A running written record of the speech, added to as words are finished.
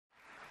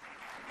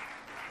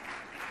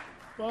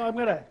Well, I'm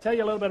going to tell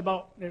you a little bit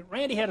about,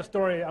 Randy had a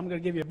story. I'm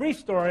going to give you a brief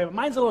story, but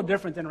mine's a little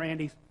different than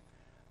Randy's.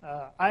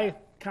 I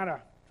kind of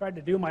tried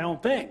to do my own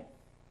thing.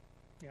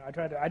 I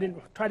didn't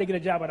try to get a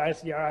job at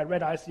ICR. I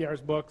read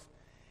ICR's books,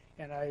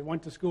 and I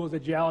went to school as a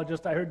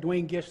geologist. I heard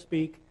Dwayne Gish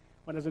speak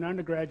when I was an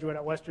undergraduate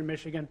at Western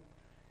Michigan,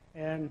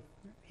 and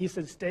he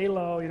said, stay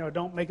low,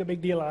 don't make a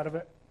big deal out of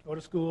it. Go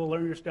to school,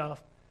 learn your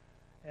stuff.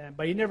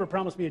 But he never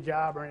promised me a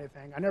job or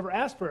anything. I never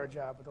asked for a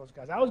job with those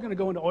guys. I was going to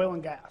go into oil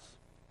and gas,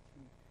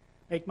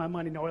 make my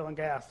money in oil and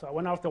gas. So I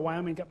went off to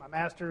Wyoming, got my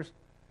master's.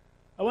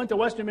 I went to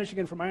Western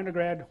Michigan for my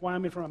undergrad,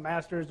 Wyoming for my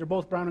master's. They're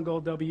both brown and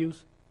gold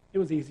W's. It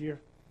was easier.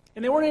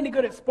 And they weren't any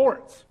good at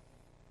sports.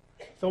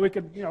 So we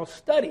could,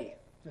 study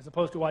as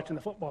opposed to watching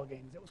the football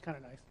games. It was kind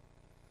of nice.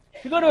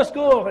 If you go to a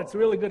school that's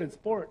really good at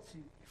sports,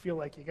 you feel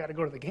like you got to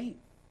go to the game.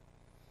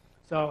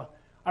 So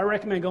I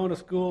recommend going to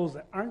schools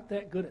that aren't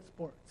that good at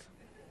sports.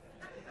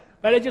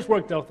 But it just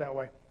worked out that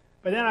way.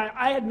 But then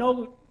I had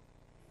no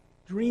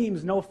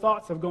dreams, no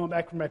thoughts of going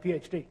back for my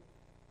PhD.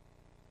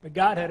 But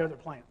God had other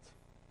plans.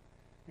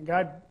 And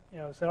God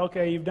said,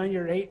 okay, you've done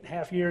your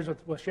 8.5 years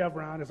with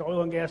Chevron as an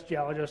oil and gas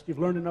geologist. You've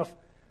learned enough.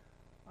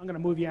 I'm going to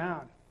move you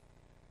on.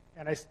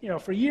 And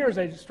for years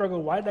I just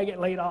struggled. Why did I get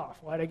laid off?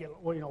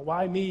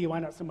 Why me? Why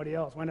not somebody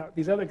else? Why not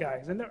these other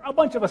guys? And a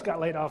bunch of us got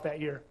laid off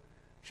that year.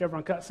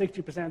 Chevron cut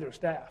 60% of their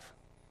staff.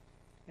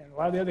 And a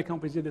lot of the other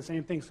companies did the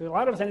same thing. So a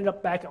lot of us ended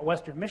up back at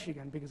Western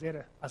Michigan because they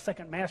had a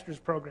second master's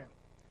program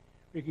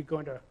where you could go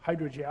into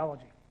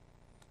hydrogeology.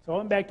 So I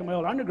went back to my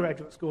old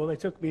undergraduate school. They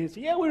took me and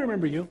said, yeah, we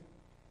remember you.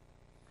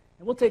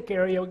 And we'll take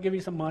care of you. We'll give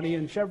you some money.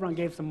 And Chevron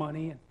gave some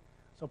money. And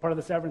so part of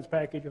the severance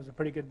package was a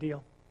pretty good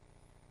deal.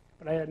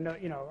 But I had no,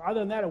 other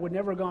than that, I would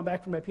never have gone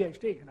back for my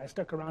PhD. And I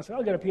stuck around and said,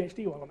 I'll get a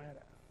PhD while I'm at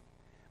it.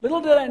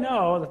 Little did I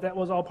know that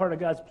was all part of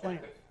God's plan.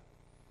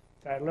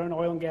 I learned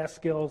oil and gas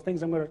skills.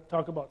 Things I'm going to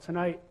talk about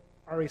tonight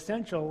are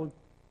essential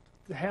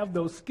to have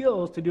those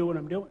skills to do what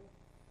I'm doing.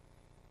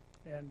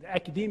 And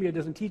academia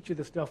doesn't teach you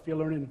the stuff you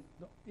learn in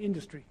the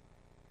industry.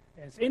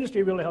 And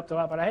industry really helped a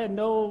lot, but I had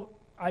no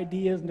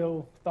ideas,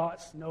 no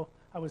thoughts,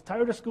 I was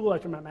tired of school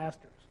after my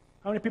master's.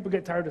 How many people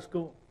get tired of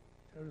school?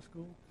 Tired of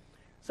school?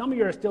 Some of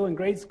you are still in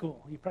grade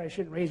school. You probably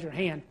shouldn't raise your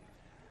hand.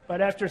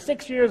 But after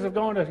 6 years of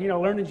going to,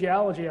 learning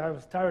geology, I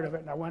was tired of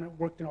it, and I went and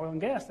worked in oil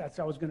and gas. That's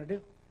what I was going to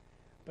do.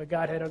 But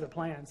God had other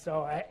plans.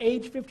 So at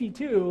age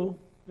 52,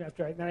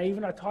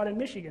 I taught in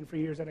Michigan for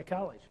years at a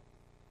college.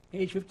 At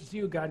age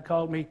 52, God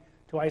called me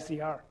to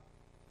ICR.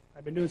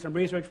 I've been doing some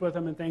research with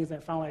him and things,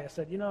 and finally I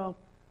said, I'm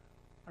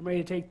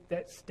ready to take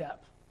that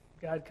step.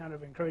 God kind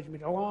of encouraged me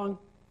along.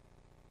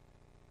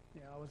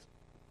 I was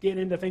getting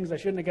into things I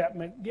shouldn't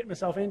have getting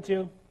myself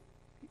into,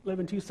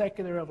 living too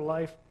secular of a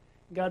life.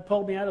 And God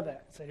pulled me out of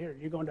that and said, here,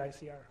 you're going to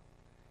ICR.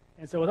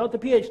 And so without the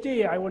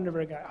PhD, I would never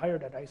have got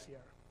hired at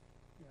ICR.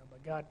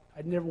 But God,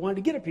 I never wanted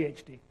to get a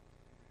PhD.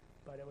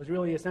 But it was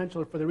really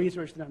essential for the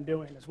research that I'm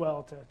doing as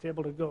well to be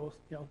able to go,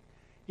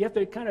 you have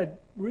to kind of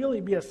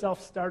really be a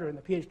self-starter, and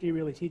the PhD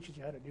really teaches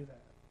you how to do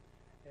that.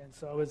 And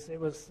so it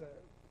was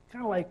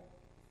kind of like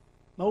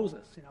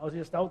Moses. I was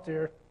just out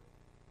there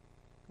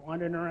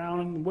wandering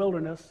around in the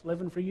wilderness,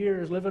 living for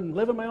years, living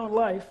my own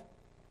life.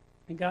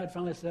 And God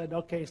finally said,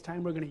 okay, it's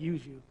time we're going to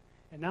use you.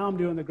 And now I'm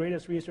doing the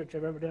greatest research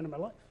I've ever done in my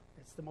life.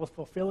 It's the most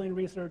fulfilling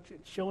research.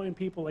 It's showing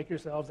people like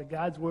yourselves that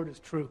God's word is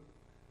true.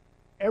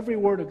 Every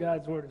word of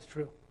God's word is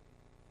true.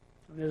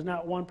 And there's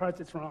not one part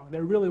that's wrong.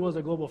 There really was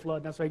a global flood.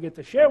 And that's what I get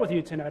to share with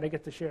you tonight. I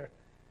get to share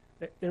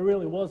that there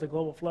really was a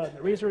global flood.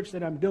 The research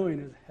that I'm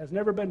doing has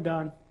never been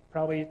done,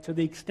 probably to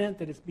the extent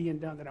that it's being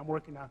done that I'm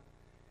working on.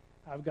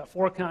 I've got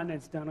 4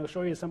 continents done. I'll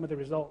show you some of the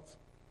results.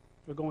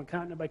 We're going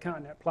continent by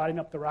continent, plotting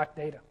up the rock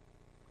data.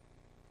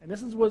 And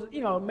this was,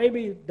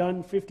 maybe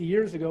done 50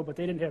 years ago, but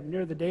they didn't have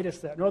near the data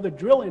set, nor the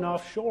drilling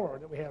offshore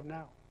that we have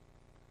now.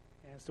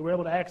 And so we're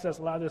able to access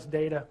a lot of this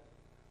data.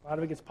 A lot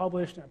of it gets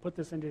published, and I put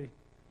this into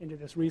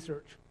this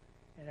research.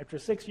 And after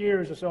 6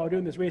 years or so of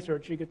doing this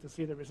research, you get to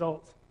see the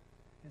results.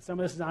 And some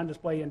of this is on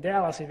display in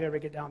Dallas if you ever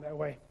get down that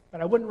way.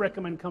 But I wouldn't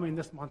recommend coming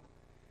this month.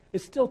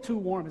 It's still too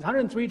warm. It's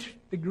 103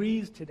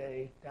 degrees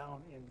today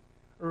down in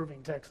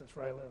Irving, Texas,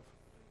 where I live.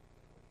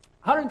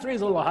 103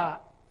 is a little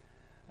hot.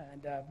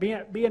 And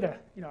being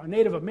a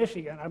native of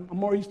Michigan, I'm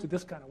more used to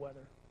this kind of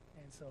weather.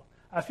 And so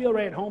I feel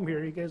right at home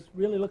here. You guys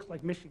really looks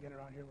like Michigan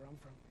around here where I'm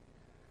from.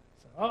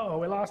 So,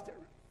 we lost it.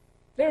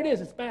 There it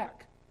is. It's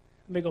back.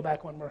 Let me go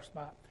back one more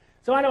spot.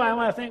 So anyway, I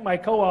want to thank my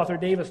co-author,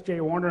 Davis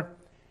J. Warner,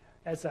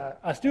 as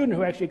a student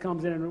who actually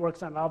comes in and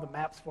works on all the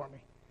maps for me.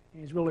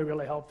 And he's really,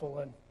 really helpful.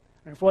 And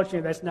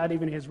unfortunately, that's not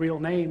even his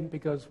real name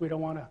because we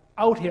don't want to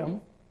out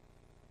him.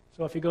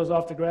 So if he goes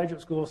off to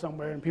graduate school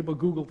somewhere and people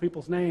Google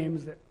people's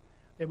names, that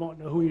they won't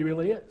know who he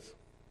really is.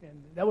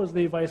 And that was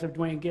the advice of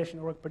Dwayne Gish, and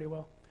it worked pretty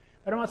well.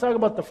 But I want to talk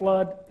about the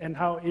flood and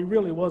how it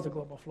really was a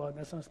global flood. And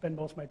that's what I spend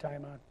most of my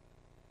time on.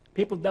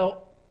 People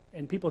doubt,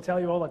 and people tell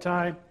you all the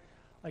time,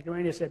 like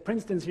Randy said,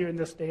 Princeton's here in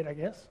this state, I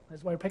guess.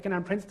 That's why we're picking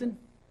on Princeton.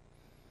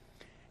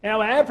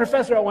 And I had a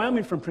professor at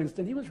Wyoming from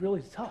Princeton. He was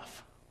really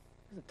tough.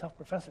 He was a tough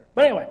professor.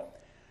 But anyway,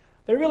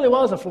 there really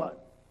was a flood.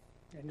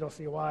 And you'll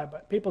see why.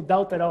 But people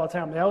doubt that all the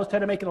time. They always try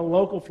to make it a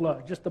local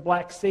flood, just the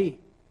Black Sea.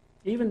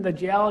 Even the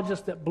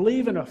geologists that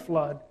believe in a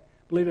flood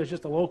believe it's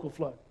just a local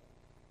flood.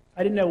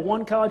 I didn't know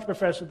one college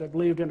professor that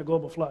believed in a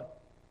global flood.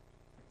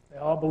 They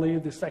all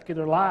believed the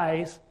secular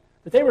lies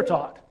that they were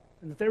taught,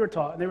 and that they were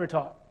taught, and they were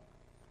taught.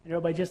 And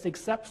everybody just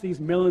accepts these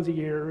millions of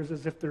years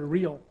as if they're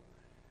real.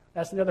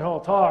 That's another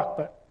whole talk,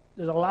 but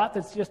there's a lot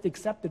that's just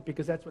accepted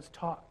because that's what's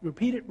taught.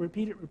 Repeat it,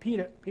 repeat it, repeat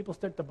it. People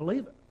start to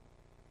believe it.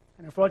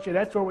 And unfortunately,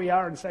 that's where we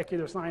are in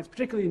secular science,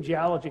 particularly in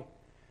geology.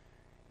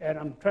 And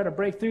I'm trying to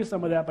break through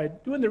some of that by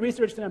doing the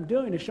research that I'm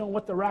doing to show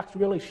what the rocks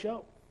really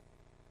show.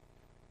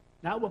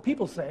 Not what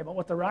people say, but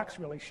what the rocks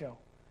really show.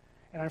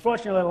 And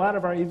unfortunately, a lot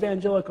of our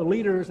evangelical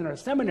leaders in our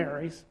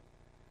seminaries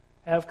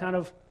have kind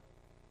of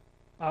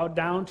bowed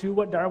down to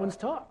what Darwin's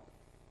taught,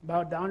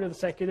 bowed down to the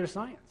secular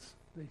science.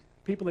 The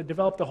people that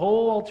developed a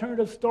whole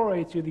alternative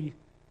story to the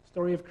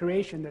story of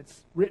creation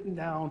that's written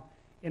down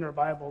in our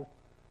Bible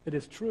that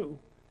is true,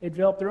 they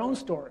developed their own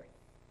story.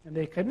 And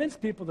they convince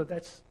people that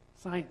that's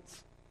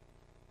science.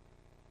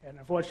 And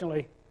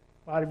unfortunately,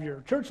 a lot of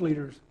your church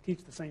leaders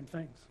teach the same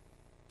things.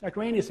 Like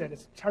Randy said,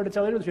 it's hard to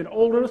tell the difference between an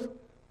old earth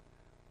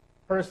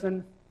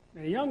person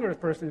and a young earth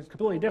person. It's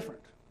completely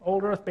different.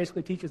 Old earth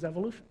basically teaches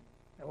evolution.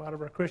 A lot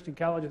of our Christian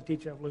colleges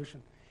teach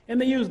evolution. And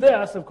they use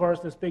this, of course,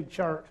 this big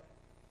chart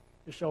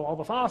to show all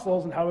the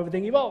fossils and how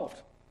everything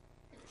evolved.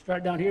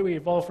 Start down here, we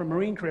evolved from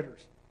marine critters.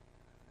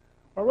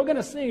 Well, we're going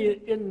to see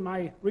in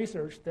my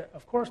research that,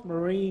 of course,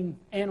 marine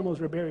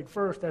animals were buried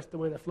first. That's the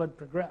way the flood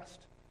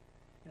progressed.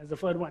 As the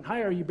flood went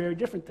higher, you buried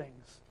different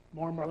things,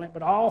 more and more land.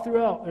 But all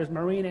throughout, there's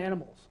marine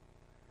animals.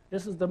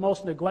 This is the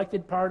most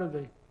neglected part of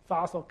the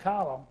fossil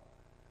column,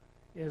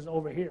 is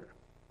over here.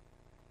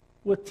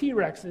 With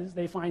T-Rexes,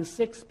 they find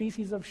 6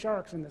 species of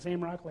sharks in the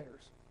same rock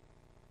layers.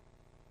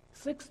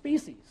 6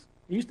 species.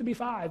 It used to be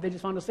 5. They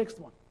just found a 6th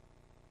one.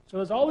 So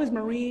there's always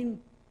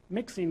marine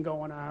mixing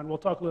going on. We'll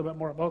talk a little bit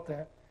more about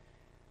that.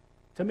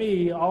 To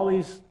me, all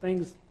these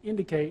things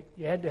indicate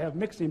you had to have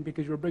mixing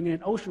because you were bringing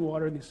in ocean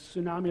water and these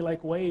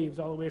tsunami-like waves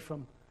all the way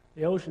from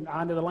the ocean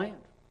onto the land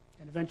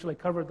and eventually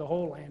covered the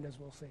whole land, as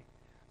we'll see.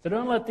 So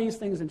don't let these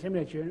things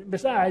intimidate you. And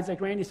besides,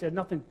 like Randy said,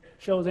 nothing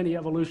shows any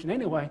evolution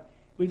anyway.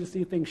 We just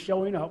see things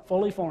showing up,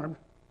 fully formed.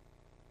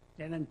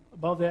 And then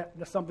above that,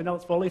 there's something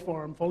else fully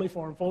formed, fully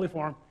formed, fully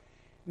formed.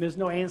 And there's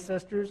no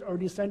ancestors or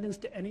descendants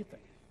to anything.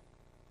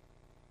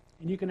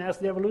 And you can ask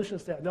the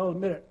evolutionists that. They'll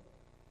admit it.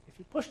 If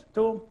you push it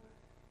to them,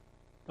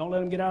 don't let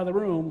them get out of the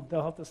room.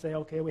 They'll have to say,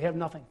 okay, we have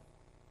nothing.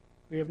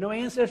 We have no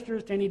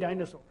ancestors to any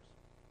dinosaurs.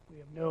 We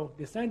have no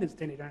descendants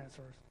to any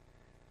dinosaurs,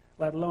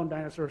 let alone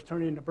dinosaurs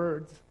turning into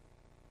birds.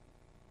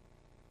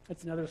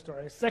 That's another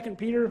story. 2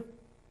 Peter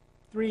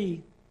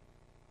 3,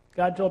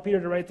 God told Peter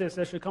to write this: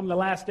 there should come the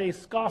last days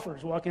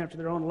scoffers walking after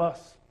their own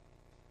lusts,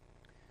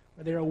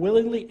 where they are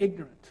willingly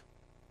ignorant.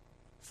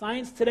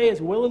 Science today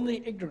is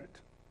willingly ignorant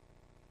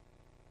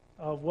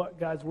of what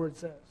God's Word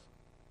says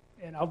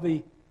and of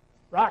the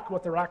rock,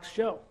 what the rocks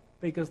show,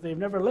 because they've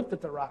never looked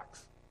at the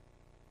rocks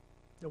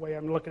the way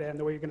I'm looking at them,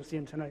 the way you're going to see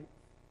them tonight.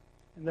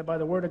 And that by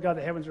the Word of God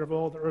the heavens are of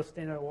old, the earth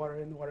standing out of water,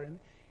 in the water. And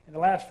the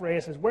last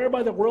phrase says,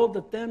 whereby the world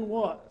that then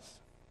was,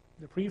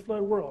 the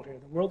pre-flood world here,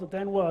 the world that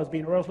then was,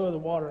 being overflowed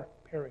with water,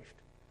 perished.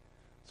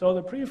 So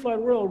the pre-flood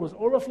world was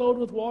overflowed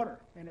with water,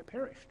 and it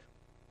perished.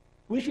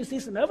 We should see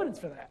some evidence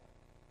for that.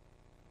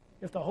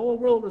 If the whole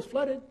world was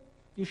flooded,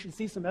 you should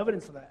see some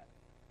evidence of that.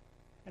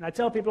 And I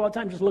tell people all the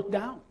time, just look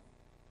down.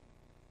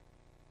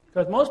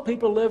 Because most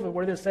people live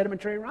where there's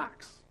sedimentary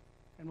rocks.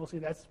 And we'll see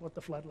that's what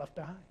the flood left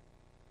behind.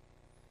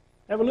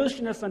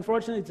 Evolutionists,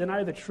 unfortunately,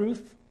 deny the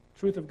truth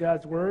of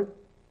God's Word.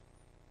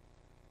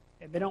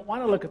 And they don't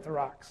want to look at the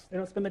rocks. They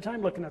don't spend the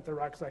time looking at the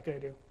rocks like I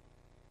do.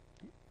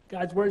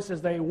 God's Word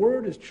says, thy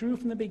Word is true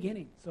from the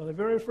beginning. So the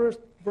very first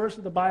verse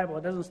of the Bible,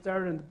 it doesn't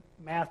start in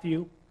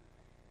Matthew.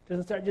 It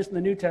doesn't start just in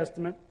the New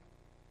Testament.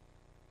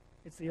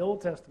 It's the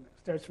Old Testament.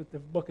 It starts with the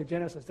book of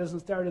Genesis. It doesn't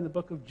start in the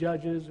book of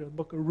Judges or the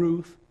book of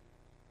Ruth.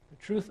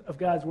 The truth of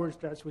God's Word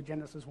starts with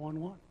Genesis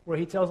 1:1, where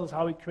he tells us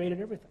how he created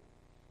everything.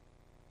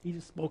 He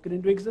just spoke it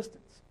into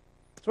existence.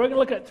 So we're going to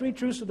look at 3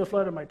 truths of the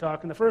flood in my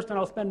talk. And the first one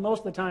I'll spend most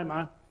of the time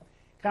on,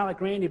 kind of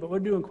like Randy, but we're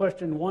doing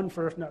question 1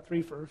 first, not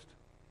 3 first,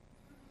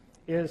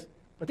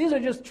 but these are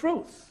just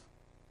truths.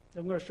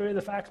 I'm going to show you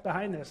the facts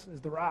behind this,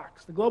 is the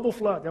rocks. The global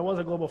flood, there was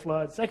a global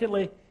flood.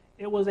 Secondly,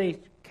 it was a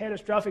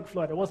catastrophic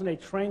flood. It wasn't a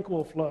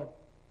tranquil flood.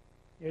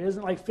 It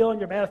isn't like filling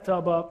your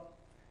bathtub up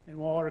and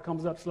water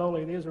comes up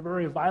slowly. These are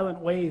very violent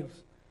waves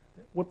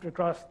that whipped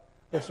across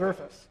the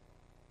surface.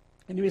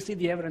 And you see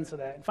the evidence of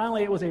that. And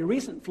finally, it was a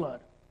recent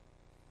flood.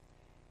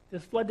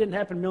 This flood didn't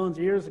happen millions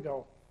of years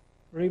ago,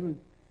 or even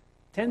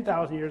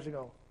 10,000 years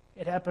ago.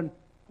 It happened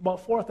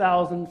about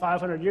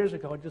 4,500 years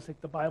ago, just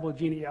like the Bible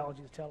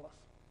genealogies tell us.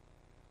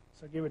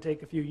 So give or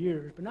take a few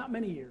years, but not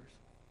many years.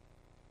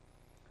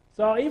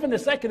 So even the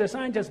secular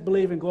scientists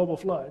believe in global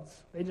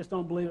floods. They just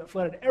don't believe it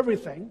flooded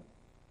everything.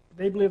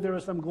 They believe there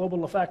was some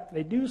global effect.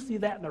 They do see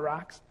that in the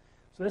rocks.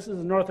 So this is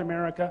in North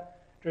America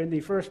during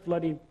the first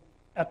flooding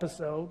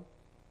episode.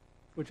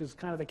 which is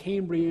kind of the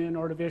Cambrian,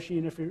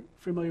 Ordovician, if you're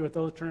familiar with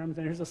those terms.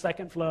 And here's the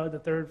second flood, the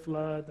third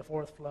flood, the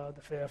fourth flood,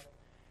 the fifth.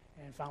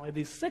 And finally,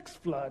 the sixth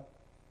flood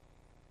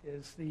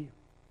is the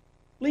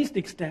least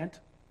extent.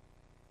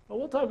 But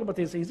we'll talk about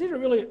these things. These are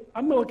really,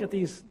 I'm going to look at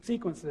these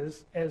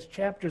sequences as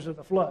chapters of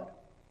the flood.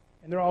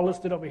 And they're all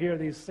listed over here,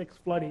 these 6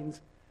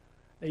 floodings.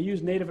 They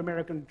use Native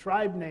American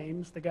tribe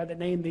names. The guy that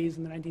named these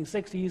in the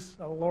 1960s,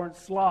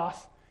 Lawrence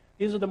Sloss.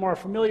 These are the more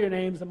familiar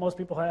names that most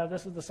people have.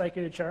 This is the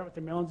circulated chart with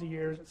the millions of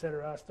years,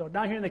 etc. So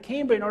down here in the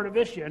Cambrian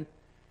Ordovician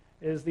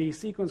is the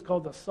sequence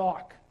called the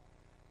Sauk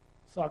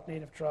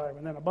Native tribe.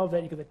 And then above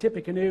that, you get the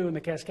Tippecanoe and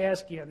the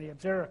Kaskaskia and the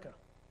Absarica.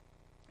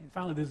 And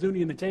finally, the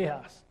Zuni and the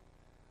Tejas.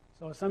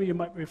 So some of you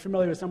might be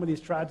familiar with some of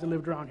these tribes that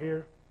lived around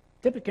here.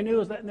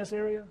 Tippecanoe, is that in this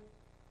area?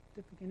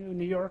 Tippecanoe,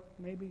 New York,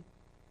 maybe?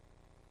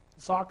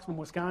 The Sauks from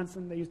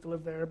Wisconsin, they used to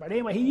live there. But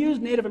anyway, he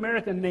used Native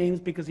American names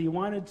because he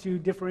wanted to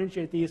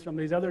differentiate these from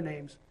these other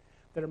names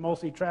that are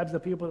mostly tribes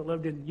of people that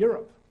lived in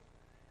Europe,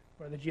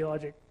 where the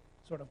geologic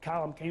sort of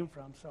column came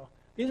from. So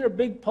these are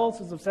big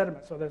pulses of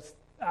sediment. So the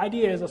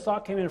idea is the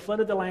Sauk came in and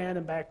flooded the land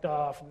and backed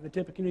off, and the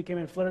Tippecanoe came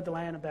in and flooded the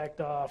land and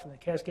backed off, and the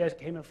Kaskaskia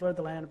came in and flooded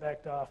the land and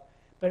backed off.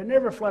 But it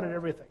never flooded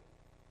everything,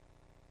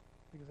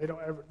 because they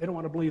don't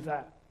want to believe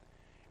that.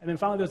 And then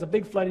finally, there's a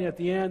big flooding at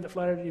the end that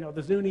flooded,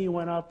 the Zuni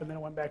went up and then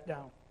it went back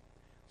down.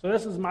 So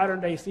this is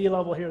modern day sea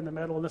level here in the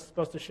middle, and this is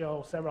supposed to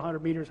show several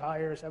hundred meters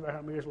higher, several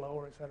hundred meters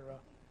lower, etc.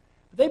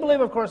 But they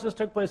believe, of course, this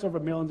took place over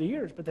millions of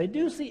years, but they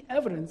do see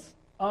evidence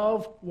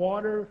of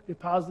water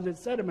deposited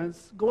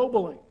sediments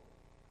globally.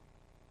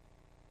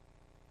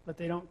 But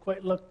they don't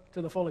quite look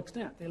to the full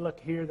extent. They look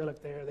here, they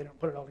look there, they don't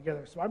put it all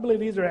together. So I believe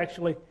these are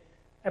actually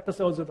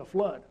episodes of the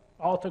flood.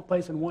 All took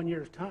place in 1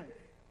 year's time.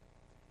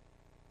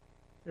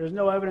 There's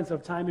no evidence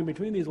of time in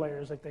between these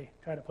layers like they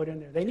try to put in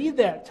there. They need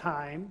that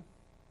time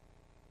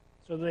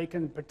so they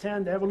can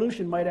pretend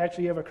evolution might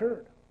actually have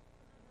occurred.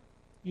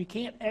 You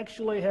can't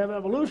actually have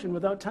evolution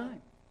without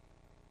time,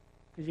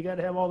 because you got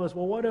to have all this,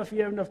 well, what if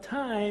you have enough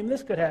time,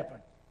 this could happen?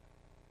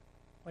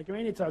 Like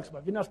Randy talks about,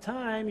 if you have enough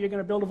time, you're going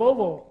to build a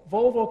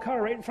Volvo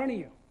car right in front of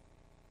you.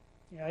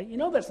 Yeah, you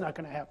know that's not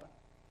going to happen,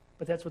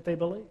 but that's what they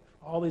believe.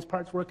 All these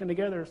parts working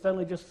together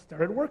suddenly just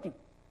started working.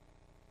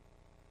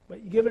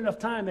 But you give it enough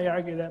time, they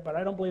argue that, but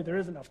I don't believe there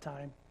is enough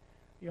time.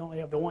 You only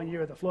have the 1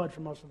 year of the flood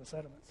for most of the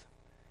sediments.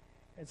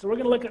 And so we're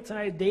going to look at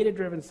tonight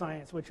data-driven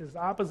science, which is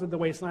opposite the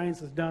way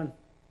science is done.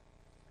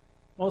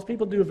 Most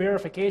people do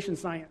verification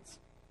science,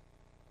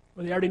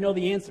 where they already know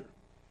the answer.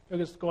 They'll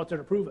just go out there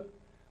to prove it.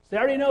 So they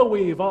already know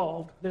we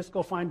evolved. Let's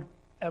go find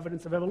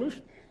evidence of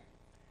evolution.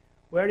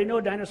 We already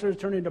know dinosaurs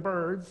turned into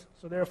birds,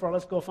 so therefore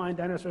let's go find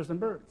dinosaurs and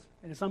birds.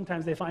 And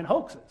sometimes they find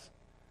hoaxes,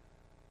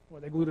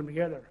 where they glued them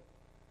together.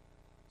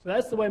 So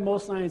that's the way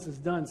most science is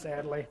done,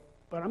 sadly.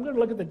 But I'm going to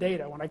look at the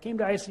data. When I came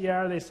to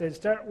ICR, they said,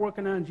 start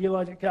working on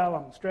geologic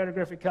columns,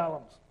 stratigraphic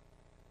columns.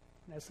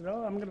 And I said,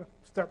 I'm going to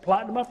start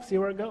plotting them up and see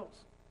where it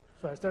goes.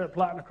 So I started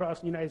plotting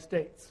across the United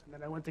States. And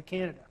then I went to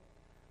Canada.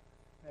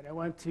 And I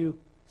went to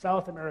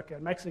South America,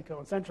 and Mexico,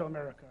 and Central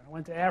America. I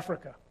went to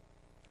Africa.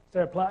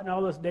 Started plotting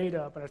all this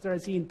data up, and I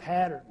started seeing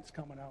patterns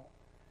coming out.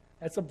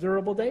 That's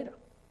observable data.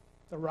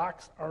 The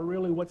rocks are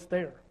really what's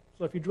there.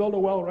 So if you drilled a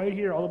well right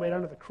here all the way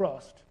down to the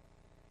crust,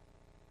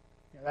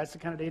 that's the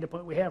kind of data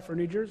point we have for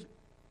New Jersey.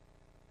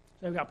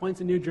 So we've got points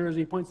in New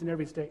Jersey, points in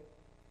every state.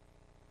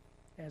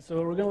 And so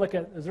we're going to look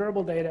at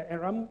observable data,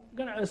 and I'm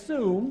going to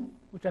assume,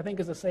 which I think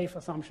is a safe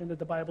assumption, that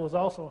the Bible is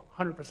also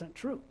 100%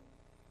 true,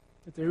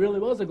 that there really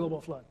was a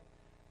global flood.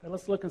 But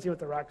let's look and see what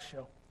the rocks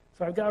show.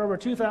 So I've got over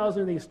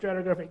 2,000 of these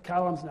stratigraphic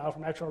columns now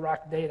from actual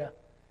rock data.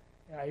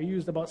 And I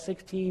used about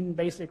 16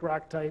 basic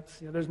rock types.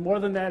 There's more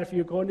than that. If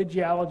you go into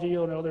geology,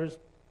 you'll know there's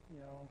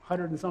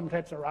 100 and some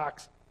types of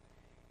rocks.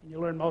 And you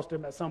learn most of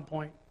them at some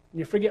point. And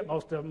you forget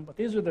most of them, but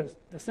these are the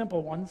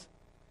simple ones.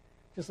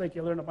 Just like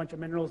you learn a bunch of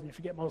minerals and you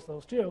forget most of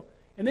those too.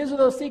 And these are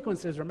those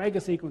sequences, or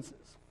mega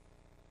sequences.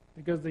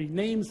 Because the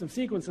names of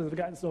sequences have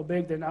gotten so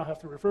big, they now have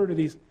to refer to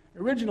these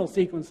original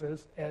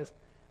sequences as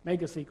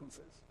mega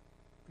sequences,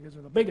 because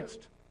they're the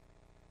biggest.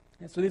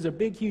 And so these are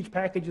big, huge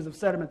packages of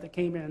sediment that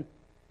came in,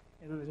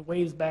 and the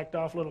waves backed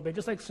off a little bit,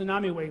 just like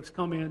tsunami waves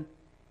come in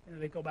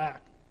and they go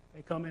back.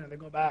 They come in and they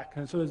go back.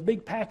 And so there's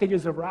big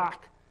packages of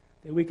rock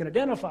that we can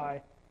identify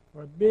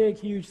where big,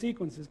 huge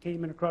sequences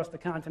came in across the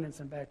continents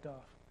and backed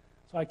off.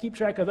 So I keep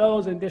track of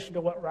those in addition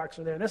to what rocks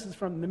are there. And this is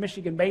from the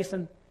Michigan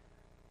Basin.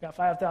 Got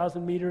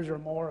 5,000 meters or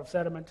more of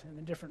sediment and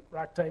the different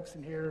rock types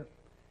in here,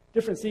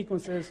 different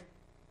sequences.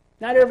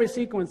 Not every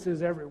sequence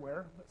is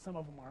everywhere, but some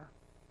of them are.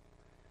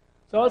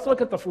 So let's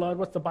look at the flood.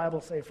 What's the Bible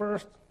say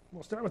first?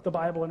 We'll start with the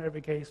Bible in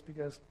every case,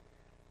 because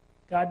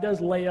God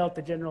does lay out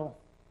the general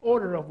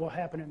order of what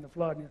happened in the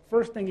flood. And the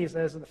first thing he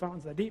says is the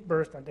fountains of the deep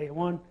burst on day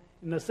 1.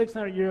 In the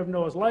 600th year of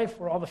Noah's life,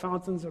 where all the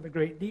fountains of the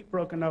great deep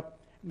broken up,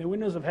 and the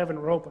windows of heaven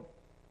were open.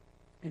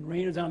 And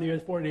rain was on the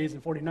earth 40 days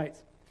and 40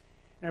 nights.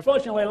 And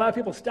unfortunately, a lot of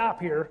people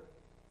stop here,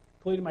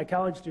 including my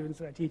college students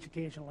that I teach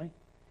occasionally.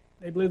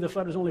 They believe the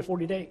flood was only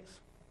 40 days.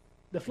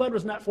 The flood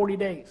was not 40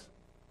 days.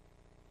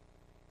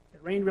 It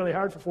rained really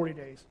hard for 40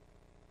 days.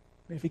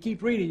 If you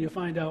keep reading, you'll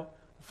find out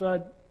the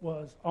flood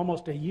was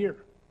almost a year.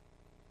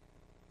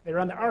 They were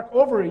on the ark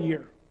over a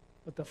year,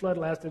 but the flood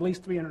lasted at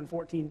least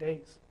 314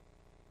 days.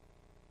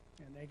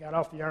 And they got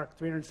off the ark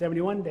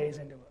 371 days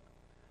into it.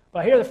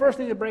 But here, the first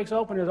thing that breaks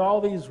open is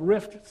all these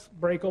rifts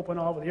break open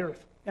all over the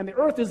earth. And the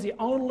earth is the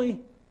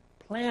only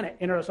planet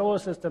in our solar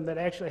system that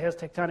actually has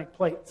tectonic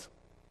plates.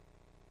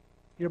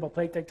 You hear about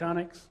plate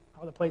tectonics,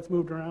 how the plates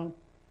moved around?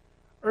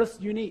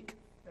 Earth's unique.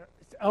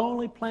 It's the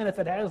only planet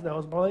that has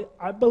those. But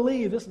I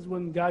believe this is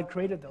when God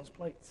created those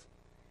plates.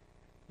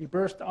 He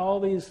burst all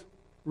these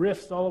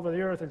rifts all over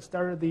the earth and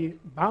started the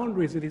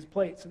boundaries of these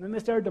plates. And then they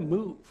started to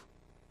move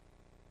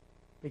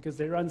because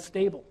they're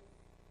unstable.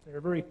 They're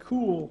very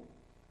cool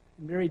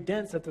and very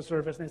dense at the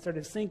surface, and they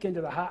started to sink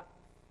into the hot,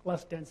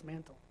 less dense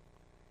mantle.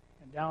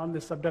 And down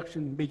this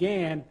subduction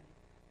began,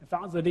 and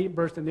fountains of the deep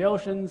burst in the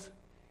oceans,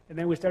 and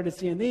then we started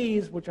seeing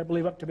these, which I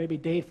believe up to maybe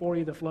day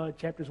 40 of the flood,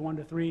 chapters 1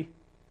 to 3,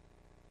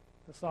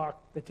 the Sauk,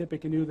 the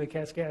Tippecanoe, the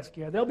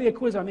Kaskaskia. There'll be a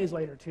quiz on these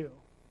later, too.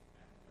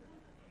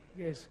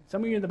 Yes,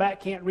 some of you in the back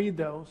can't read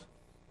those,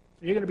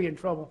 so you're going to be in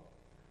trouble.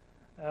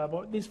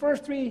 But these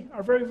first three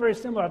are very, very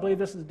similar. I believe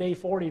this is day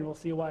 40, and we'll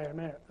see why in a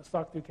minute. The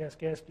Sauk through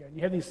Kaskaskia. And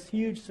you have these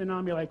huge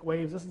tsunami-like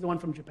waves. This is the one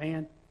from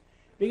Japan.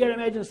 You got to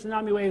imagine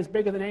tsunami waves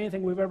bigger than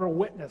anything we've ever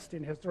witnessed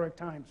in historic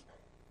times.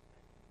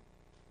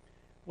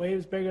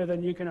 Waves bigger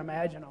than you can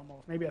imagine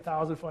almost, maybe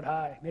 1,000 foot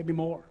high, maybe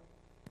more.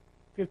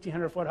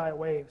 1,500 foot high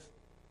waves.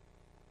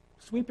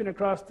 Sweeping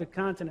across the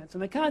continents.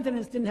 And the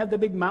continents didn't have the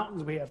big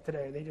mountains we have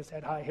today. They just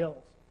had high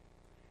hills.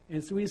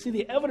 And so we see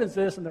the evidence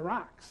of this in the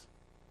rocks.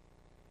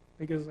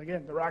 Because,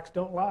 again, the rocks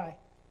don't lie.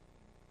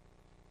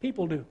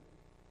 People do.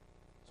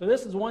 So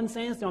this is one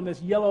sandstone,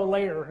 this yellow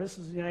layer. This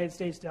is the United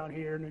States down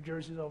here. New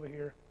Jersey's over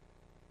here.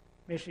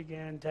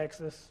 Michigan,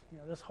 Texas.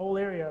 This whole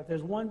area.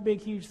 There's one big,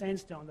 huge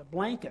sandstone that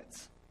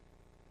blankets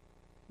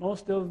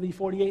most of the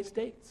 48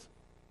 states.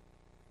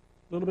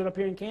 A little bit up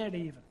here in Canada,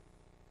 even.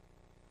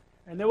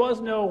 And there was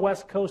no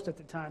West Coast at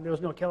the time. There was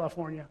no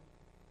California.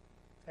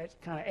 That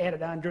kind of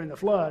added on during the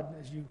flood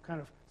as you kind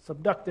of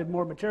subducted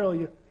more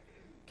material.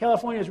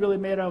 California is really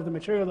made out of the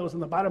material that was in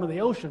the bottom of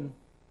the ocean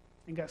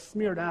and got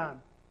smeared on.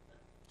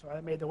 So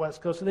that made the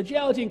West Coast. So the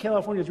geology in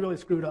California is really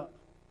screwed up.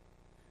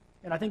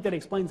 And I think that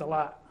explains a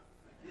lot.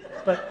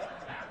 But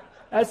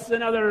that's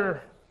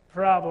another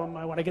problem.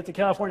 When I get to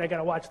California, I got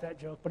to watch that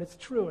joke. But it's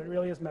true. It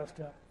really is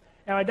messed up.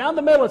 Now, down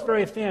the middle, it's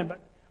very thin.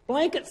 But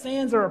blanket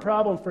sands are a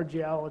problem for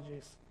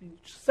geologists,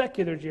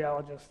 secular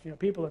geologists,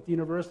 people at the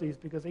universities,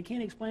 because they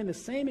can't explain the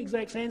same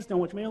exact sandstone,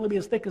 which may only be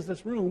as thick as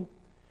this room,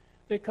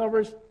 that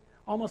covers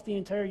almost the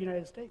entire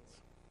United States.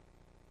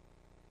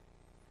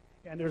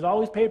 And there's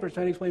always papers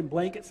trying to explain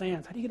blanket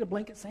sands. How do you get a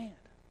blanket sand?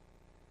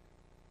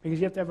 Because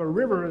you have to have a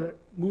river that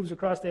moves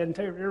across that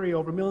entire area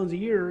over millions of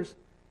years,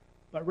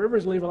 but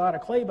rivers leave a lot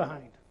of clay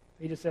behind.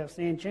 They just have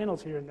sand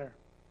channels here and there.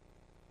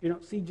 You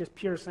don't see just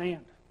pure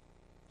sand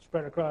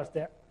spread across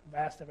that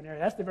vast of an area.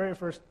 That's the very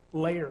first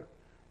layer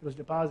that was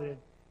deposited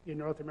in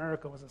North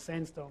America, was a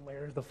sandstone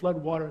layer. As the flood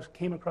waters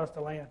came across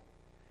the land.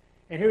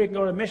 And here you can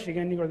go to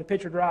Michigan, you go to the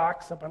Pictured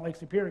Rocks up on Lake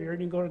Superior,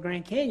 and you can go to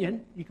Grand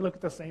Canyon, you can look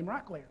at the same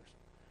rock layers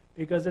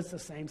because it's the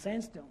same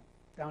sandstone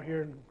down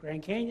here in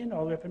Grand Canyon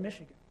all the way up in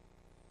Michigan.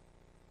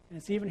 And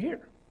it's even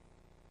here.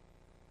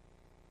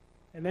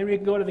 And then we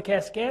can go to the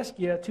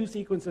Kaskaskia, 2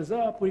 sequences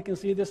up, we can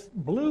see this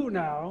blue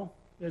now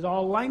is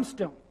all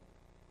limestone.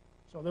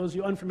 So those of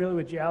you unfamiliar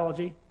with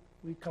geology,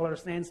 we color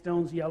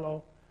sandstones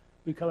yellow,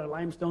 we color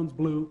limestones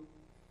blue.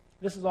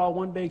 This is all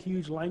one big,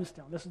 huge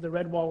limestone. This is the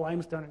red wall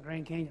limestone in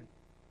Grand Canyon.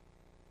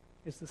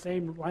 It's the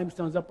same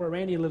limestones up where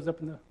Randy lives up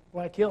in the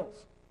Black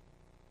Hills.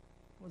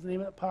 What's the name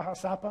of it?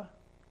 Pahasapa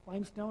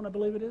limestone, I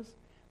believe it is.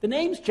 The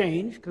names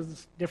change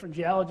because different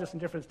geologists in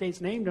different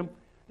states named them,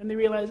 and they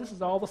realize this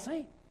is all the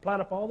same. Plot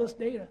up all this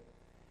data.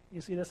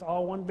 You see this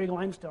all one big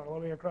limestone all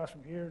the way across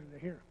from here to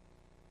here.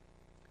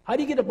 How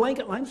do you get a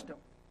blanket limestone?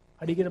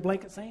 How do you get a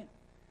blanket sand?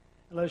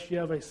 Unless you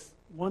have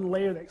one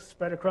layer that's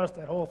spread across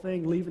that whole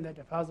thing, leaving that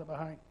deposit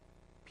behind.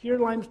 Pure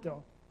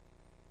limestone,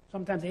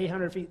 sometimes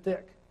 800 feet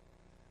thick,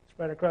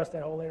 spread across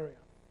that whole area.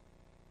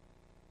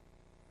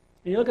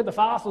 And you look at the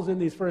fossils in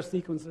these first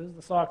sequences,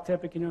 the Sauk,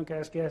 Tippecanoe, and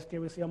Kaskaskia,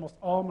 we see almost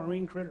all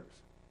marine critters.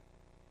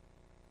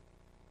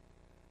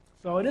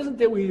 So it isn't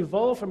that we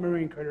evolved from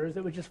marine critters,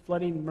 it was just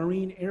flooding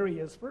marine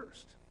areas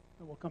first.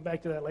 And we'll come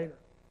back to that later.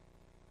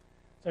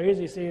 So here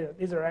you see that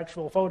these are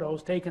actual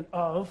photos taken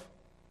of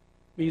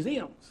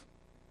museums.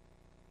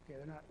 Okay,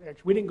 they're not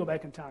actually, we didn't go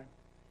back in time.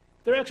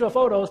 They're actual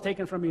photos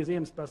taken from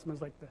museum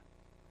specimens like the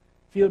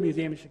Field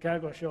Museum in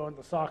Chicago showing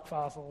the Sauk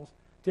fossils,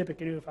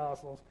 Tippecanoe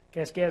fossils,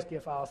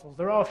 Kaskaskia fossils.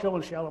 They're all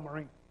showing shallow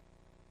marine.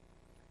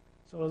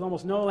 So there's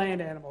almost no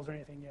land animals or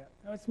anything yet.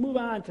 Now let's move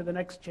on to the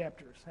next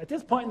chapters. At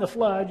this point in the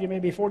flood, you may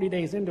be 40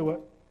 days into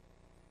it,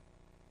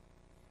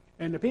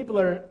 and the people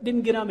that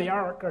didn't get on the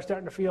ark are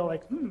starting to feel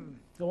like,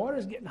 the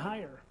water's getting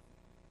higher.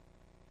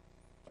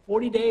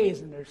 40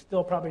 days, and there's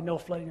still probably no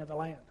flooding of the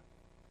land.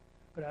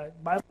 But the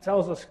Bible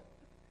tells us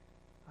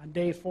on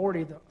day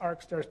 40, the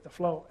ark starts to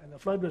float. And the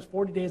flood was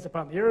 40 days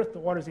upon the earth. The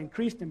waters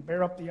increased and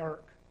bare up the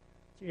ark.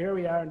 So here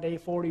we are on day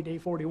 40, day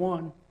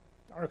 41.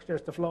 The ark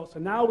starts to float. So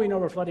now we know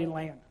we're flooding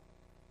land.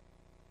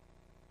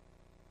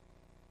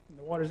 And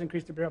the waters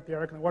increased to bear up the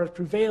ark, and the waters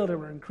prevailed and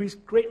were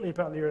increased greatly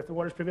upon the earth. The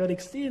waters prevailed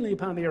exceedingly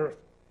upon the earth.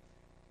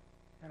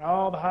 And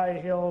all the high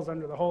hills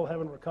under the whole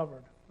heaven were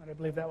covered. And I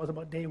believe that was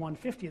about day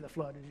 150 of the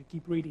flood, as you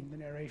keep reading the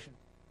narration.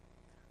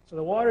 So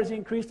the waters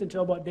increased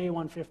until about day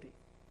 150.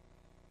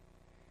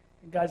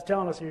 And God's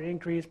telling us here,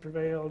 increased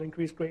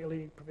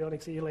greatly, prevailed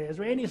exceedingly. As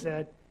Randy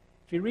said,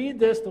 if you read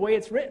this the way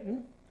it's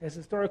written, as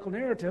historical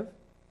narrative,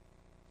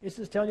 it's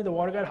just telling you the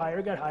water got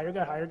higher, got higher,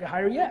 got higher, got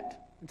higher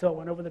yet, until it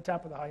went over the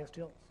top of the highest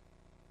hills.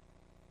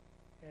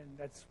 And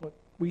that's what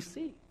we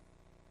see.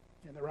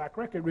 In the rock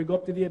record, we go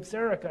up to the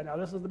Absarica. Now,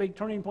 this is the big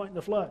turning point in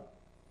the flood.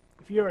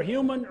 If you're a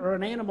human or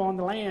an animal on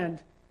the land,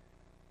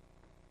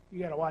 you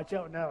got to watch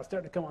out now. It's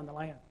starting to come on the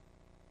land.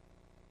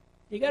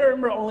 You got to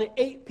remember, only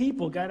 8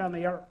 people got on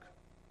the ark.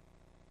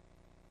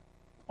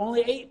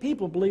 Only 8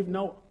 people believed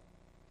Noah,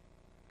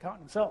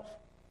 counting himself.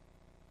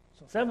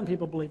 So 7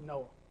 people believed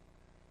Noah.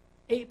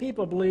 8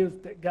 people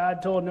believed that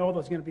God told Noah there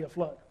was going to be a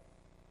flood.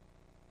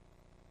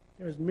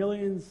 There's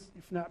millions,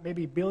 if not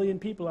maybe billion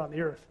people on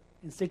the earth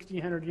in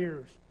 1,600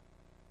 years.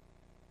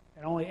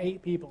 And only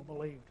 8 people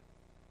believed.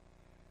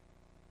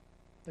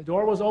 The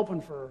door was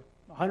open for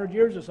 100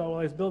 years or so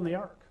while he was building the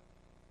ark.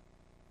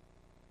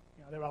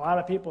 You know, there were a lot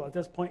of people at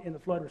this point in the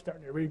flood who were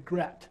starting to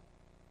regret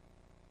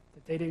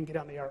that they didn't get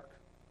on the ark,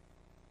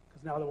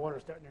 because now the water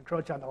is starting to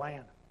encroach on the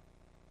land.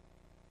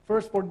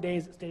 First 40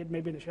 days it stayed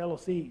maybe in the shallow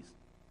seas.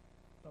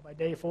 But by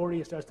day 40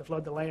 it starts to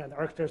flood the land. The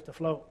ark starts to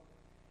float.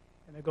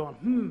 And they're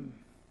going,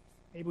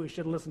 maybe we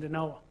should have listened to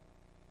Noah.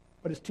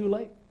 But it's too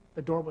late.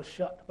 The door was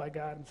shut by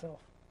God himself.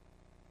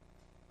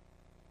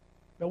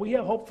 But we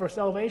have hope for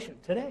salvation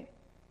today.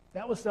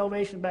 That was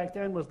salvation back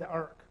then, was the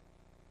ark.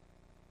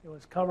 It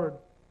was covered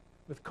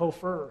with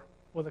kofar,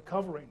 with a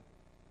covering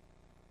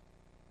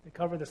to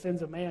cover the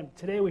sins of man.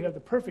 Today we have the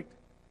perfect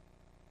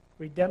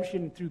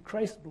redemption through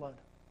Christ's blood,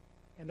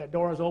 and that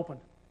door is open.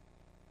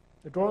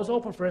 The door is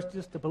open for us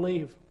just to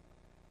believe.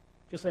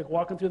 Just like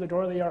walking through the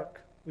door of the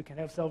ark, we can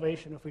have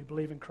salvation if we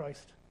believe in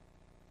Christ.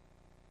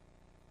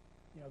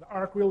 You know, the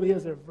ark really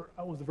was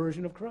a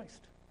version of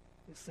Christ.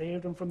 It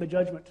saved them from the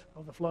judgment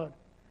of the flood.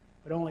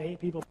 But only 8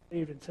 people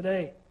believed. And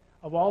today,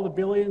 of all the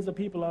billions of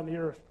people on the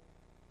earth,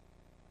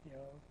 you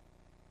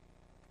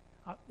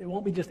know, it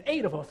won't be just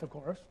 8 of us, of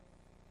course,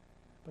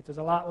 but there's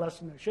a lot less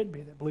than there should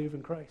be that believe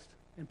in Christ.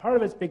 And part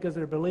of it's because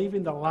they're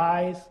believing the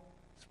lies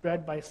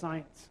spread by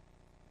science.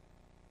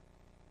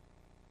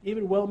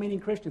 Even well-meaning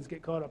Christians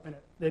get caught up in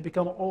it. They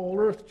become old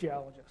earth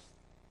geologists,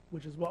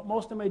 which is what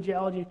most of my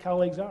geology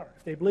colleagues are.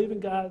 If they believe in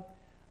God,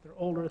 they're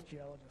old earth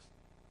geologists.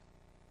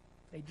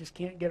 They just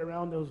can't get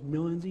around those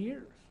millions of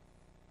years.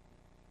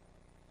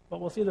 But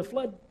we'll see the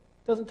flood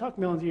doesn't talk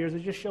millions of years,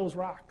 it just shows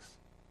rocks.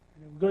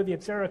 And when we go to the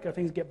Absarica,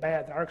 things get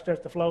bad. The ark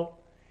starts to float,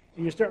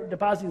 and you start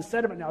depositing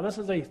sediment. Now, this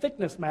is a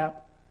thickness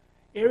map.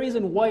 Areas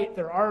in white,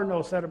 there are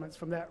no sediments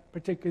from that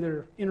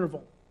particular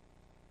interval.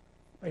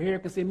 But here you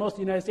can see most of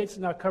the United States is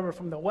now covered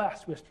from the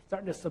west. We're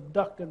starting to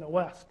subduct in the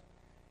west,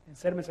 and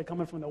sediments are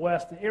coming from the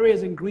west. The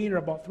areas in green are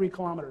about 3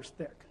 kilometers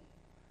thick.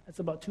 That's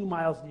about 2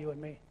 miles to you and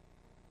me.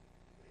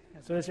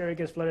 And so this area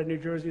gets flooded. New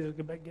Jersey is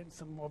getting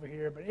some over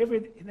here, but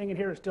everything in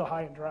here is still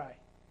high and dry.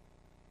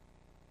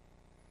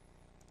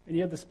 And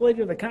you have the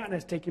splitting of the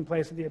continents taking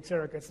place in the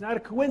Absarica. It's not a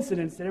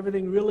coincidence that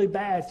everything really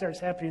bad starts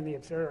happening in the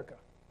Absarica.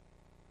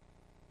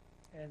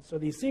 And so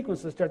these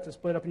sequences start to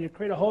split up, and you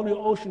create a whole new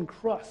ocean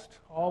crust.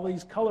 All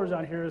these colors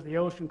on here is the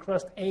ocean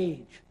crust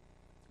age.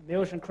 And the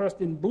ocean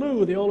crust in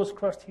blue, the oldest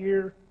crust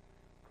here,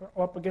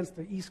 up against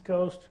the east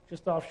coast,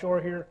 just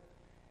offshore here,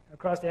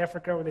 across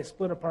Africa where they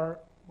split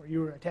apart, where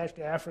you were attached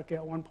to Africa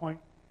at one point,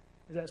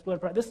 as that split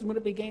apart. This is when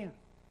it began.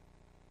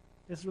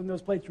 This is when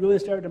those plates really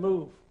started to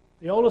move.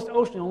 The oldest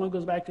ocean only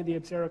goes back to the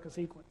Absarica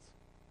sequence.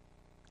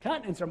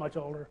 Continents are much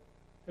older.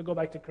 They'll go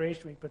back to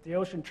Creation Week, but the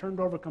ocean turned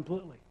over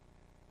completely.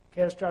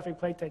 Catastrophic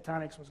plate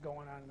tectonics was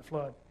going on in the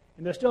flood.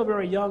 And they're still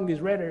very young.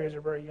 These red areas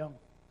are very young.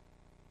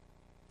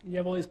 And you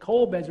have all these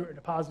coal beds that were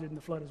deposited in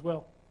the flood as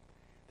well.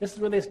 This is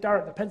where they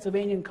start, the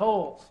Pennsylvanian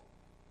coals.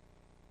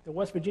 The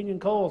West Virginian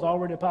coals all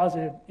were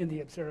deposited in the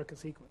Absarica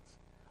sequence.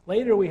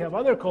 Later, we have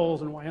other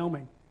coals in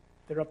Wyoming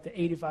that are up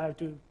to 85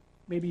 to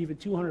maybe even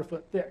 200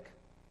 foot thick.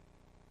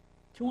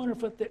 200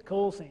 foot thick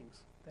coal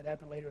seams that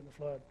happen later in the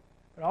flood.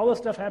 But all this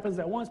stuff happens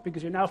at once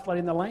because you're now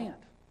flooding the land.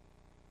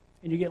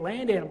 And you get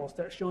land animals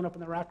that are showing up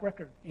in the rock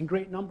record in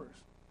great numbers.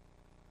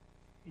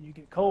 And you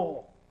get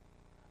coal.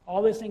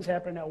 All these things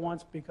happen at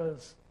once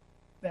because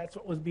that's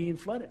what was being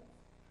flooded.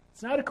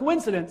 It's not a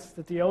coincidence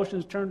that the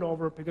oceans turned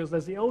over, because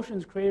as the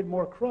oceans created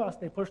more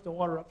crust, they pushed the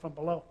water up from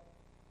below.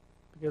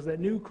 Because that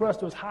new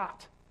crust was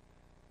hot.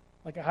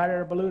 Like a hot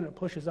air balloon, it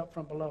pushes up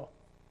from below.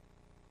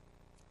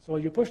 So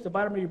as you push the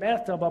bottom of your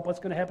bathtub up, what's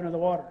going to happen to the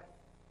water?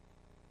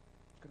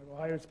 It's going to go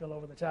higher and spill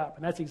over the top.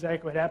 And that's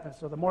exactly what happened.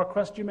 So the more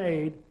crust you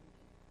made,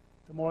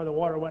 the more the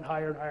water went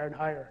higher and higher and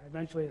higher.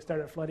 Eventually it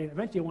started flooding.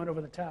 Eventually it went over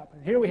the top.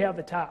 And here we have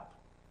the top.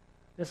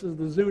 This is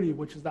the Zuni,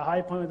 which is the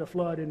high point of the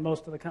flood in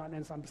most of the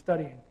continents I'm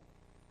studying.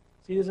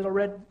 See these little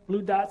red,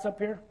 blue dots up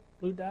here?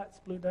 Blue dots,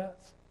 blue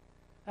dots.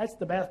 That's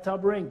the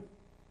bathtub ring.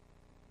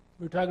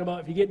 We were talking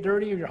about if you get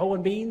dirty or you're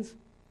hoeing beans.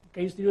 I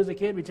used to do as a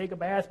kid, we take a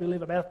bath, we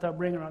leave a bathtub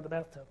ring around the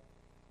bathtub.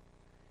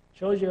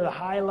 Shows you the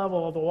high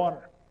level of the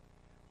water.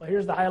 Well,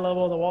 here's the high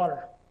level of the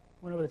water.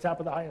 Went over the top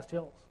of the highest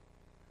hills.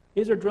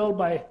 These are drilled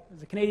by,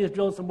 the Canadians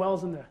drilled some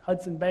wells in the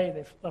Hudson Bay.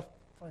 They've left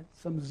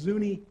some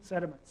Zuni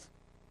sediments.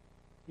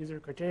 These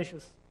are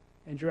Cretaceous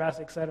and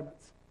Jurassic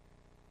sediments.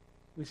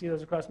 We see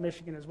those across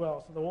Michigan as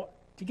well. So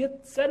to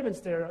get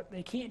sediments there,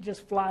 they can't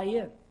just fly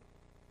in.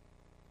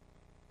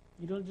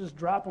 You don't just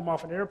drop them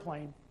off an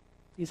airplane.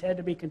 These had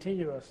to be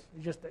continuous.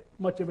 It's just that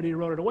much of it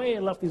eroded away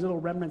and left these little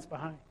remnants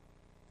behind.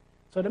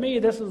 So to me,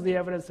 this is the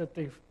evidence that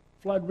the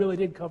flood really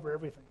did cover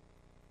everything.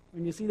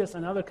 And you see this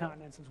on other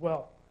continents as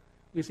well.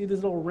 We see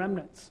these little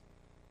remnants.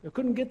 They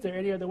couldn't get there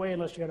any other way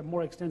unless you had a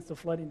more extensive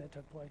flooding that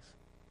took place.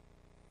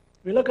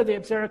 We look at the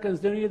Ipserica and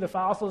Zuni, the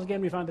fossils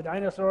again. We find the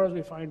dinosaurs,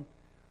 we find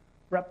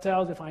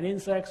reptiles, we find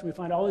insects, we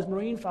find all these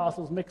marine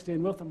fossils mixed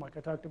in with them, like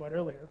I talked about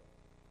earlier.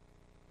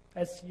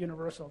 That's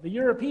universal. The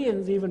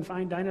Europeans even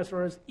find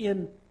dinosaurs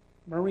in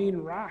marine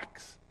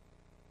rocks.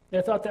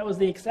 They thought that was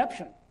the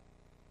exception.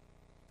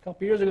 A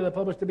couple years ago, they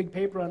published a big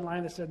paper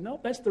online that said,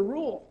 no, that's the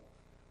rule.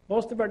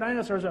 Most of our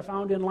dinosaurs are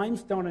found in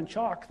limestone and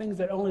chalk, things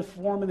that only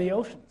form in the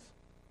oceans.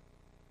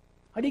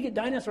 How do you get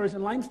dinosaurs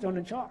in limestone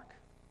and chalk?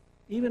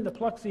 Even the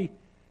Pluxee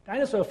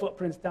dinosaur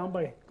footprints down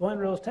by Glen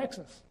Rose,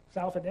 Texas,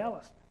 south of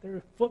Dallas,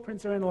 their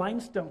footprints are in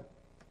limestone.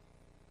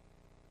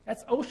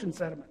 That's ocean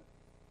sediment.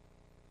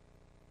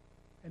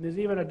 And there's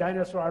even a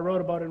dinosaur I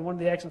wrote about in one of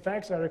the Action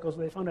Facts articles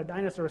where they found a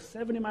dinosaur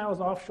 70 miles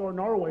offshore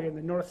Norway in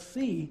the North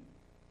Sea,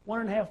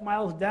 1.5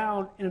 miles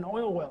down in an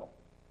oil well.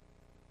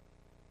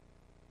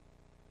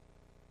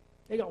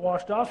 They got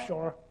washed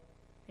offshore,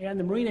 and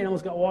the marine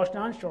animals got washed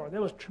onshore.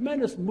 There was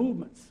tremendous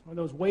movements, or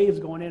those waves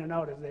going in and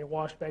out as they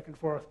washed back and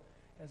forth,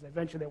 as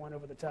eventually they went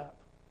over the top.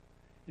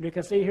 And you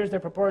can see here's the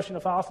proportion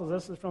of fossils.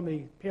 This is from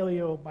the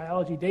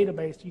paleobiology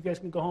database. You guys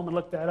can go home and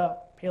look that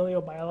up.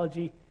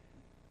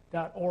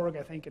 Paleobiology.org,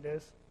 I think it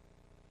is.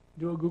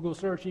 Do a Google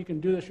search. You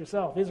can do this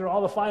yourself. These are all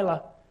the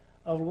phyla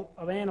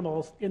of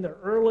animals in the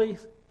early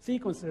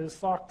sequences.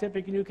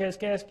 Sock-typic and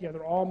Eukaskaskia,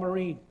 they're all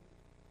marine.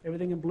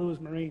 Everything in blue is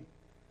marine.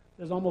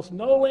 There's almost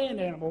no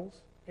land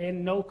animals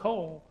and no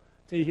coal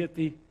till you hit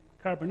the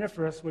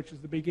Carboniferous, which is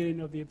the beginning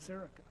of the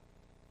Ipserica.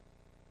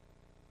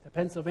 The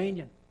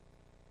Pennsylvanian.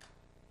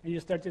 And you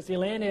start to see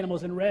land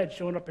animals in red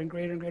showing up in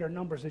greater and greater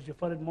numbers as you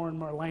flooded more and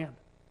more land.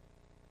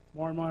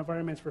 More and more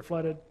environments were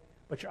flooded,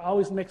 but you're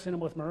always mixing them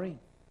with marine.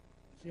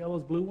 See all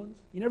those blue ones?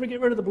 You never get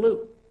rid of the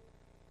blue.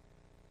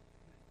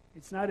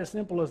 It's not as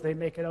simple as they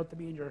make it out to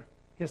be in your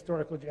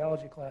historical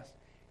geology class.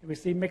 And we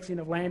see mixing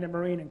of land and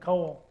marine and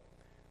coal.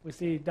 We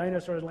see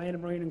dinosaurs, land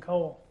and marine and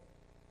coal.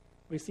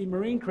 We see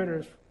marine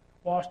critters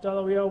washed all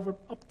the way over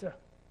up to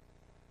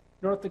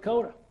North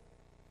Dakota.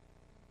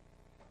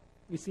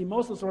 We see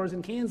mosasaurs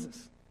in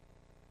Kansas.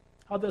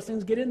 How'd those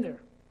things get in there?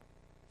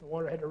 The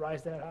water had to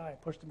rise that high,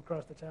 pushed them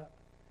across the top.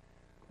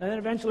 And then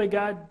eventually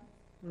God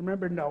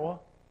remembered Noah.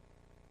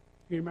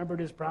 He remembered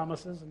his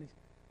promises, and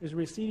there's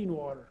receding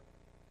water.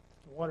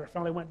 The water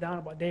finally went down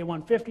about day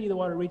 150. The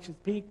water reaches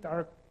peak,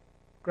 dark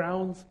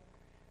grounds,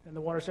 and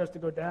the water starts to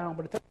go down.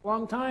 But it takes a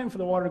long time for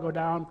the water to go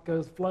down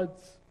because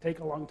floods take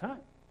a long time.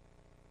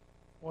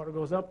 Water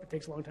goes up, it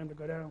takes a long time to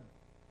go down.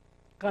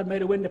 God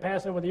made a wind to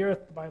pass over the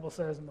earth, the Bible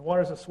says, and the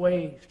waters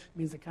assuaged. It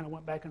means they kind of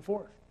went back and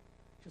forth,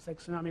 just like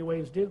tsunami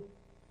waves do.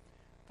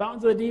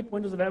 Fountains of the deep,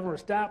 windows of heaven were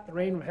stopped. The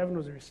rain from heaven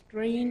was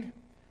restrained.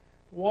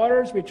 The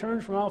waters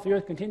returned from off the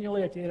earth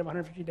continually at the end of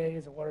 150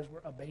 days. The waters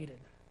were abated.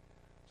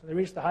 So they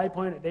reached the high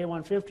point at day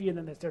 150, and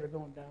then they started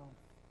going down.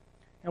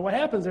 And what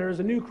happens there is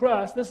a new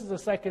crust. This is a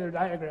secular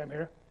diagram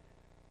here.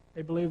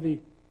 They believe the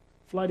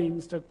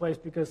floodings took place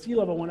because sea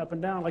level went up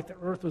and down like the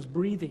earth was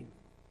breathing.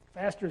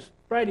 Faster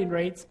spreading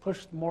rates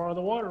pushed more of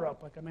the water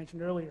up, like I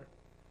mentioned earlier.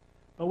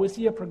 But we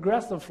see a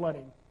progressive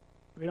flooding.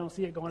 We don't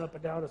see it going up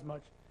and down as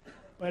much.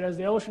 But as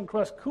the ocean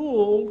crust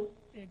cooled,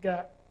 it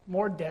got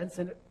more dense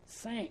and it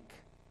sank.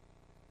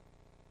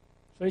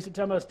 So I used to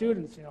tell my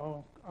students,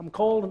 I'm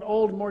cold and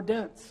old and more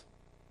dense.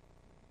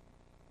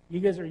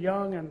 You guys are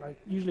young, and I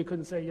usually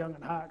couldn't say young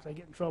and hot because I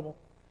get in trouble.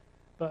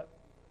 But,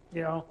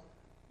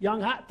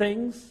 young hot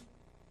things,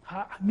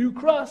 new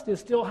crust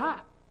is still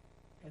hot.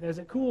 And as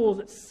it cools,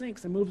 it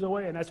sinks and moves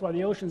away, and that's why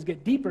the oceans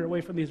get deeper away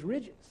from these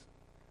ridges.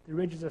 The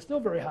ridges are still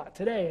very hot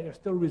today, and there's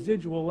still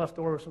residual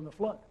leftovers from the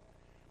flood.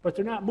 But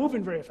they're not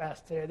moving very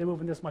fast today. They're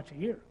moving this much a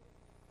year.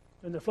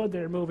 In the flood,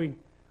 they're moving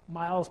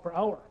miles per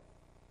hour,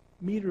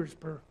 meters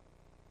per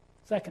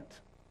second,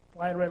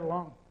 flying right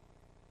along.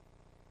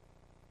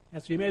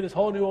 And so you made this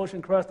whole new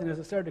ocean crust, and as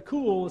it started to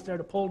cool, it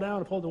started to pull down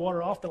and pull the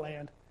water off the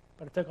land,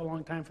 but it took a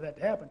long time for that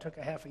to happen. It took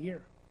a half a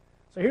year.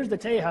 So here's the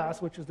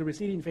Tejas, which is the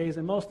receding phase,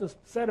 and most of the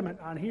sediment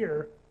on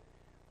here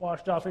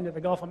washed off into the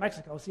Gulf of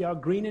Mexico. See how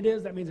green it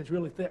is? That means it's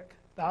really thick,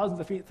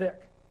 thousands of feet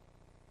thick.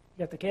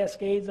 You got the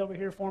Cascades over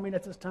here forming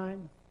at this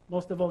time.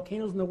 Most of the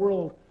volcanoes in the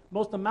world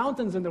Most of the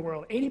mountains in the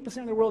world, 80%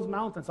 of the world's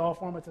mountains all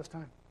form at this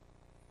time.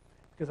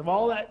 Because of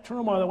all that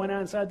turmoil that went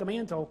on inside the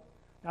mantle,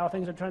 now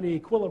things are trying to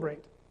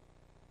equilibrate.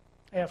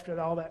 After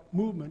all that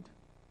movement,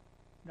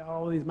 now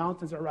all these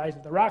mountains are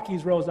rising. The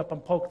Rockies rose up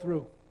and poked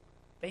through.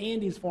 The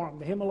Andes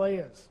formed, the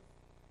Himalayas,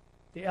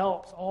 the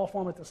Alps all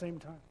form at the same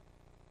time.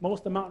 Most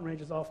of the mountain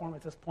ranges all form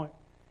at this point.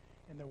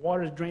 And the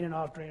water is draining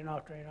off, draining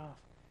off, draining off.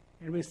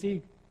 And we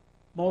see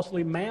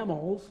mostly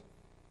mammals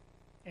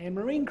and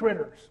marine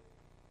critters.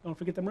 Don't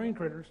forget the marine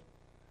critters.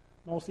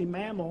 Mostly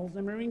mammals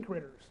and marine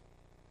critters.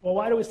 Well,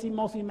 why do we see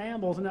mostly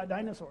mammals and not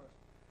dinosaurs?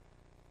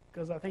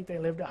 Because I think they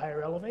lived at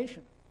higher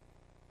elevation.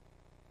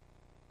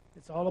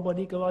 It's all about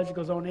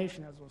ecological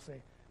zonation, as we'll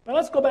say. But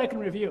let's go back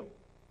and review.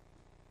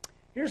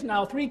 Here's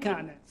now 3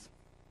 continents.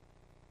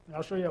 And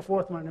I'll show you a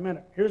 4th one in a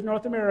minute. Here's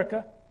North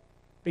America.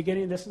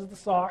 Beginning, this is the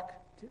Sauk.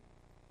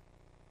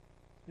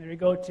 There we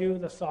go to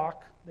the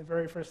Sauk, the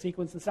very first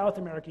sequence in South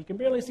America. You can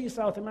barely see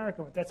South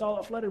America, but that's all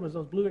that flooded was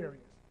those blue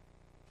areas.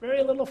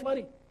 Very little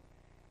flooding.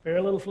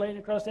 Very little flooding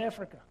across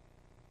Africa.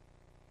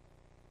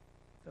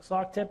 The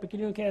Sauk,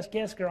 Tippecanoe, and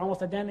Kaskaskia are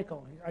almost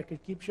identical. I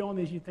could keep showing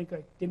these. You'd think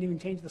I didn't even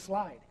change the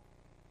slide.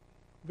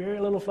 Very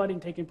little flooding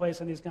taking place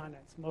on these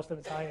continents. Most of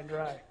it's high and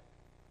dry.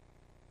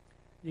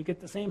 You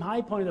get the same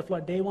high point of the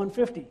flood, day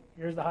 150.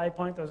 Here's the high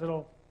point, those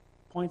little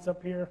points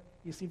up here.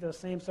 You see the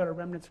same sort of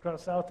remnants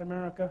across South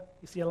America.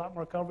 You see a lot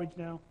more coverage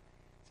now.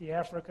 See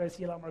Africa, you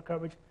see a lot more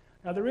coverage.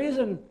 Now the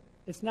reason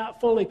it's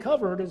not fully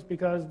covered is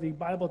because the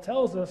Bible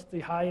tells us the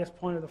highest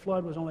point of the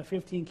flood was only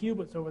 15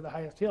 cubits over the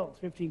highest hills.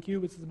 15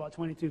 cubits is about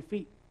 22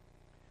 feet.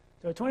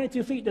 So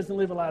 22 feet doesn't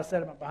leave a lot of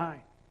sediment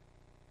behind.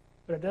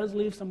 But it does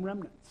leave some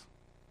remnants.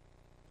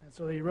 And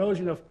so the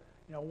erosion of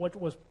what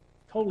was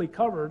totally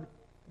covered,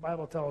 the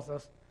Bible tells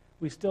us,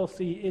 we still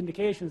see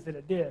indications that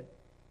it did.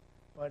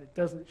 But it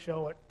doesn't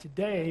show it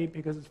today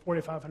because it's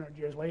 4,500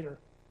 years later.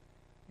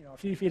 A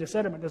few feet of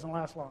sediment doesn't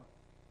last long.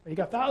 But you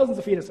got thousands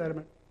of feet of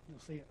sediment, you'll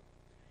see it.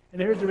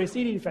 And here's the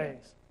receding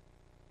phase.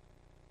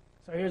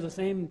 So here's the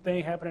same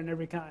thing happening in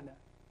every continent.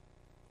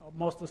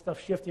 Most of the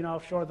stuff shifting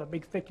offshore, the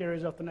big thick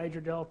areas off the Niger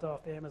Delta,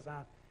 off the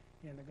Amazon,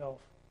 in the Gulf.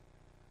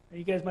 Now,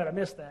 you guys might have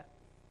missed that.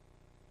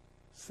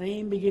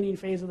 Same beginning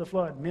phase of the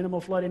flood,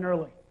 minimal flooding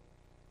early.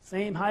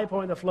 Same high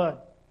point of the flood,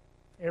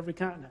 every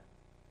continent.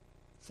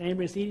 Same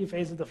receding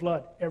phase of the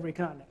flood, every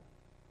continent.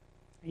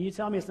 And you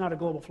tell me it's not a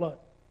global flood.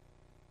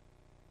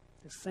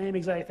 The same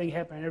exact thing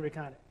happened in every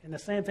continent. And the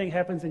same thing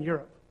happens in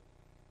Europe.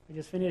 We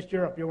just finished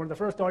Europe. You're one of the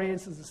first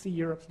audiences to see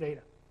Europe's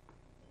data.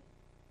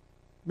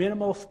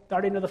 Minimal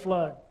starting of the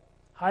flood,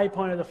 high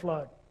point of the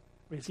flood,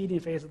 receding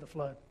phase of the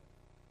flood.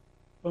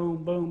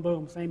 Boom, boom,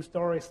 boom. Same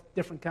story,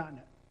 different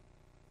continent.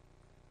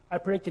 I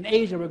predict in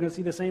Asia we're going to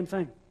see the same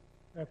thing.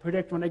 I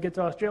predict when I get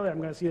to Australia I'm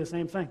going to see the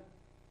same thing.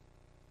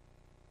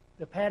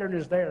 The pattern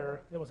is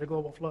there. It was a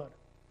global flood.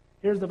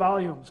 Here's the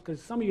volumes,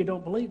 because some of you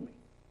don't believe me.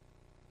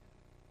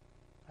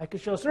 I could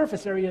show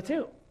surface area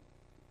too,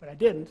 but I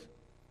didn't,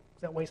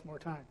 because that wastes more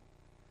time.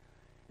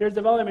 Here's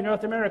the volume in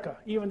North America.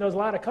 Even though there's a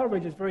lot of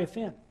coverage, it's very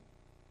thin.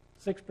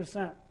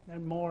 6%,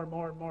 and more.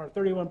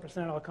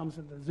 31% all comes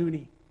in the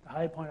Zuni, the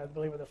high point, I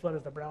believe, of the flood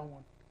is the brown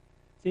one.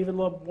 It's even a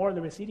little more in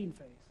the receding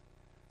phase.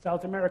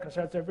 South America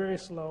starts out very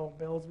slow,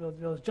 builds,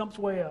 jumps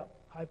way up,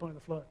 high point of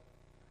the flood.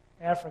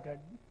 Africa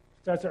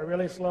starts out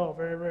really slow,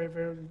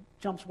 very,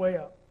 jumps way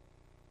up,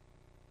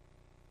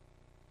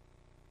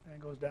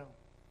 and goes down.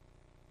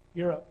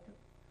 Europe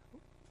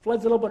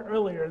floods a little bit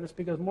earlier, and it's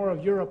because more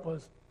of Europe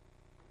was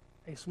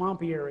a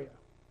swampy area.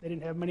 They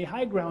didn't have many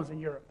high grounds in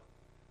Europe.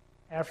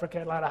 Africa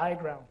had a lot of high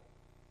ground.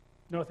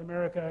 North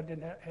America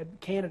had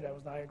Canada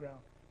was the high ground.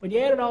 When you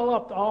add it all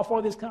up to all 4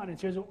 of these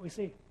continents, here's what we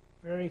see.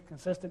 Very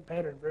consistent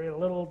pattern. Very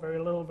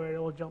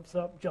little, jumps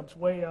up, jumps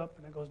way up,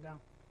 and then goes down.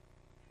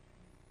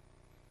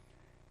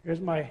 Here's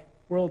my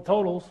world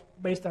totals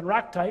based on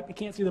rock type. You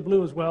can't see the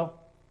blue as well.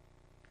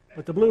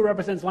 But the blue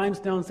represents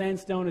limestone,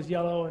 sandstone is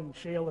yellow, and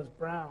shale is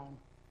brown.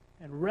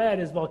 And red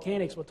is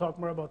volcanics. We'll talk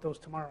more about those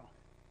tomorrow.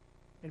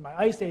 In my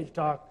Ice Age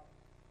talk,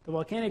 the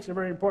volcanics are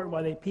very important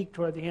why they peak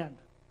toward the end.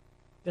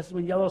 This is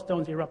when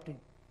Yellowstone's erupting.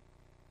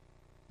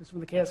 This is when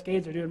the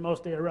Cascades are doing most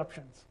of their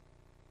eruptions.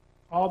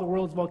 All the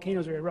world's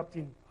volcanoes are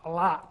erupting a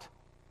lot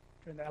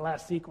during that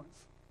last sequence,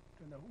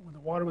 when the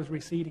water was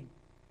receding.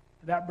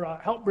 And that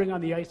helped bring on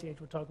the Ice Age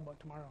we'll talk about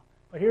tomorrow.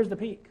 But here's the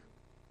peak.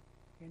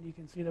 And you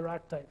can see the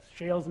rock types.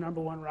 Shale's the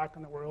 #1 rock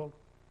in the world.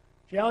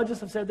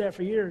 Geologists have said that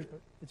for years, but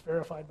it's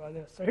verified by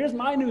this. So here's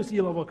my new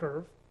sea level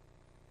curve.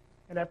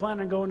 And I plan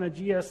on going to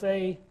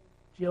GSA,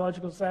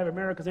 Geological Society of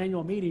America's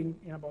annual meeting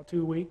in about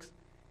 2 weeks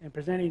and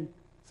presenting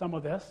some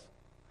of this.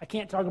 I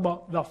can't talk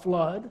about the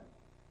flood,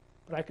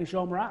 but I can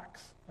show them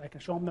rocks. I can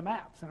show them the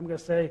maps. And I'm going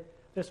to say,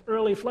 this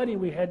early flooding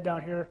we had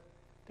down here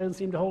doesn't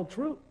seem to hold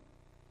true.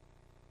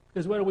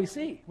 Because what do we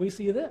see? We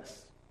see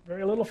this.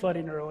 Very little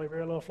flooding early,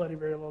 very little flooding,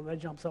 very little. That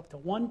jumps up to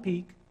one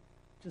peak,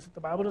 just as the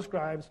Bible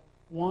describes,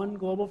 one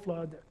global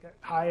flood that got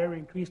higher,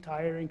 increased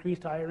higher,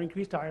 increased higher,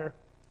 increased higher.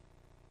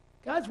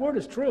 God's word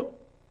is true.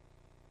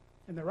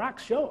 And the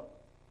rocks show it.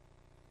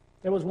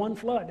 There was one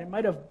flood. It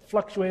might have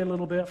fluctuated a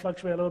little bit,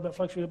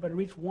 but it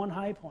reached one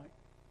high point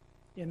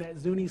in that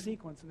Zuni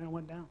sequence, and then it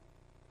went down.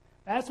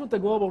 That's what the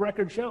global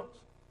record shows.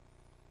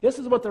 This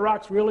is what the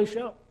rocks really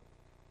show.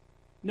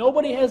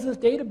 Nobody has this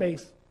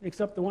database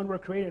except the one we're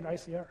creating at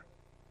ICR.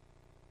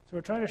 So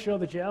we're trying to show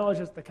the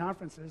geologists at the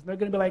conferences. They're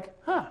going to be like,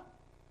 huh.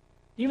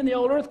 Even the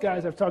old Earth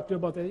guys I've talked to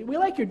about that, we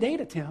like your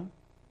data, Tim.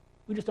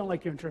 We just don't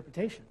like your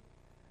interpretation.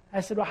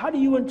 I said, well, how do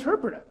you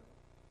interpret it?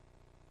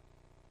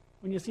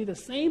 When you see the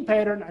same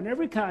pattern on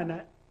every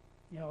continent,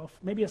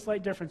 maybe a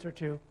slight difference or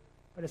two,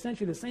 but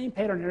essentially the same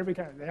pattern on every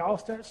continent. They all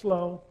start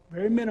slow,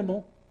 very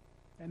minimal,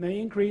 and they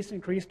increase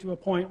to a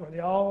point where they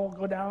all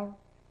go down,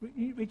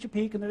 reach a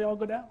peak, and then they all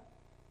go down.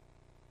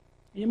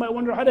 And you might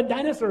wonder, how did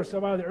dinosaurs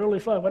survive the early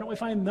flood? Why don't we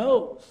find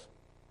those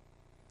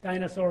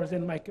dinosaurs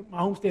in my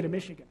home state of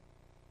Michigan?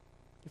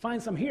 You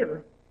find some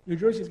here. New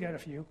Jersey's got a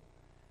few.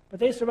 But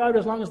they survived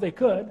as long as they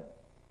could.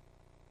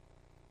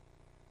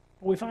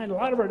 But we find a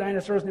lot of our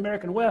dinosaurs in the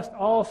American West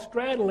all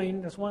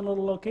straddling this one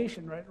little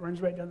location, right? It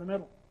runs right down the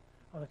middle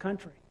of the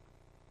country.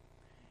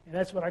 And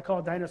that's what I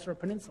call Dinosaur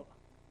Peninsula.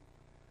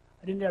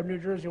 I didn't have New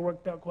Jersey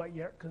worked out quite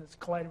yet because it's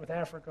collided with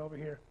Africa over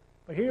here.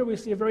 But here we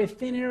see a very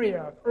thin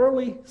area of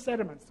early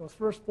sediments, those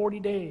first 40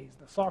 days.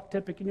 The Sauk,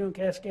 Tippecanoe, and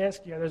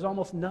Kaskaskia, there's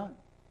almost none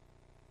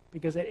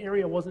because that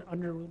area wasn't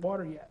under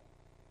water yet.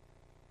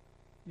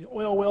 The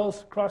oil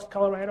wells across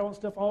Colorado and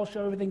stuff all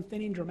show everything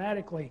thinning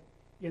dramatically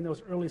in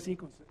those early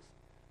sequences.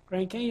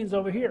 Grand Canyon's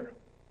over here.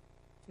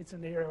 It's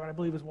in the area what I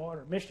believe is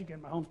water.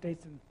 Michigan, my home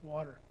state's in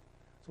water.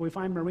 So we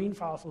find marine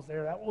fossils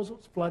there. That was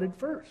what's flooded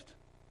first.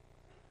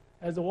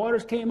 As the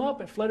waters came up,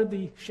 it flooded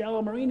the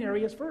shallow marine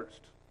areas first.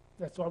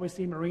 That's why we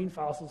see marine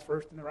fossils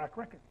first in the rock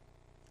record.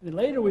 And then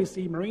later we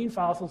see marine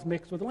fossils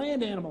mixed with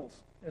land animals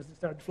as they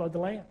start to flood the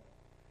land.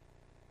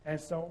 And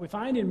so what we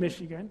find in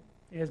Michigan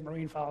is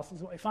marine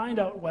fossils. What we find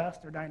out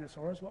west are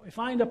dinosaurs. What we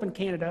find up in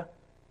Canada,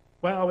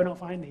 well, we don't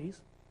find these.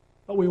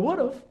 But we would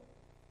have,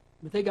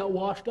 but they got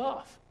washed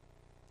off.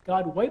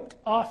 God wiped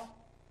off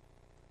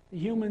the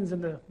humans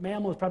and the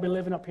mammals probably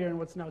living up here in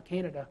what's now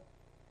Canada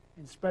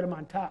and spread them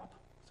on top.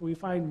 So we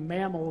find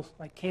mammals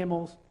like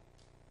camels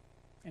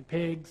and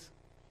pigs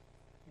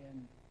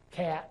and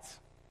cats,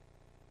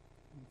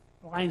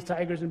 and lions,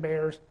 tigers, and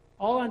bears,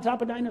 all on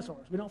top of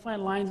dinosaurs. We don't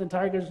find lions and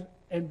tigers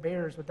and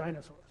bears with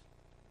dinosaurs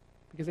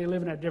because they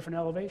live in a different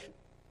elevation.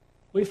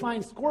 We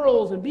find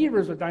squirrels and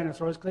beavers with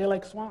dinosaurs because they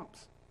like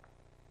swamps.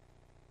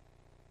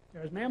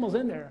 There's mammals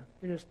in there.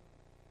 They're just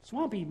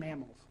swampy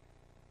mammals.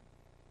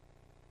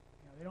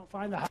 They don't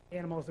find the high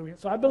animals that we...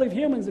 So I believe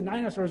humans and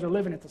dinosaurs are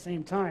living at the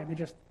same time. They're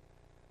just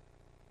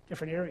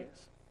different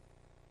areas.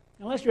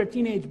 Unless you're a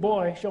teenage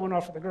boy showing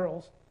off for the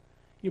girls,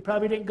 you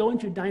probably didn't go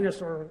into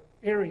dinosaur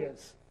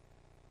areas.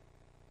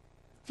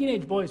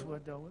 Teenage boys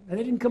would, though. And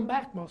they didn't come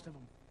back, most of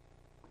them.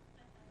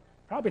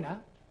 Probably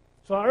not.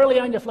 So early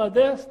on you flood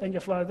this, then you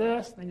flood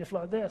this, then you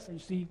flood this, and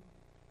you see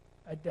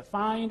a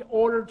defined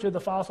order to the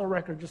fossil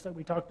record, just like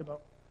we talked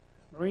about.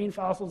 Marine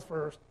fossils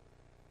first,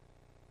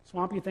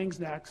 swampy things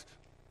next,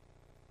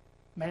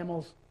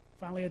 mammals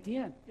finally at the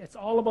end. It's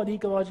all about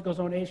ecological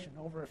zonation,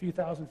 over a few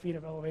thousand feet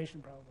of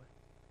elevation probably.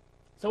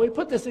 So we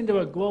put this into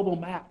a global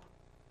map,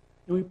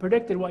 and we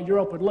predicted what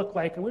Europe would look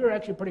like, and we were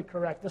actually pretty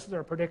correct. This is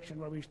our prediction,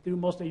 where we do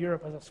most of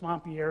Europe as a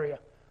swampy area.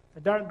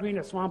 The dark green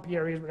are swampy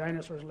areas where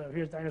dinosaurs live.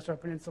 Here's Dinosaur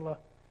Peninsula.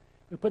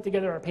 We put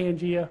together our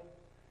Pangea,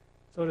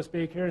 so to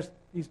speak. Here's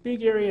these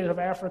big areas of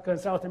Africa and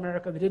South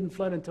America that didn't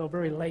flood until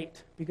very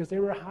late because they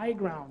were high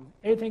ground.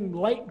 Anything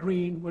light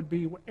green would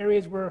be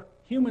areas where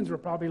humans were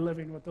probably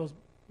living with those,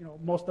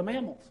 most of the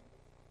mammals.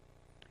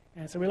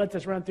 And so we let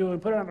this run through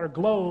and put it on our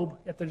globe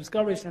at the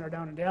Discovery Center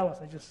down in Dallas.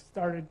 I just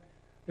started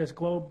this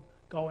globe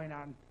going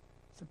on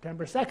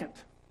September 2nd.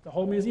 The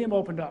whole museum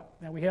opened up.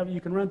 Now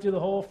you can run through the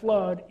whole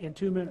flood in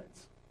 2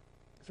 minutes.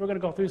 So we're going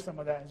to go through some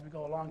of that as we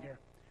go along here.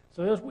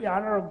 So on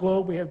our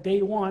globe, we have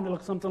day 1. It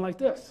looks something like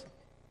this.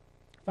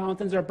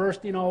 Fountains are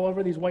bursting all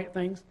over, these white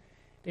things.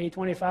 Day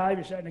 25,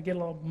 you're starting to get a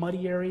little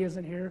muddy areas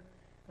in here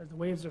as the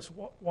waves are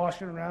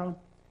washing around.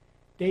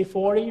 Day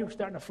 40, you're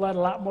starting to flood a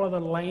lot more of the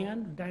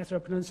land. Dinosaur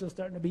Peninsula is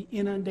starting to be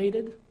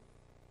inundated.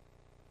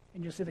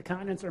 And you'll see the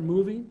continents are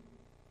moving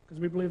because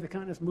we believe the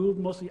continents move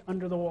mostly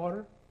under the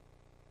water.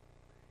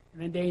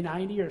 And then day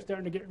 90, you're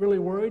starting to get really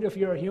worried if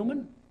you're a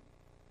human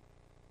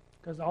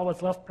because all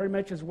that's left pretty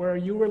much is where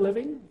you were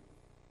living.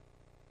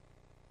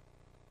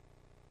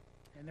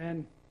 And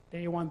then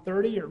day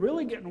 130, you're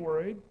really getting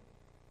worried,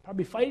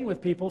 probably fighting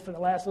with people for the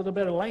last little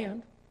bit of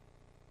land.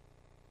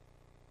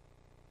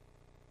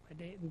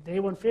 Day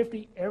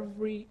 150,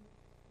 every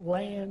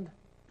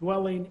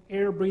land-dwelling,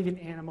 air-breathing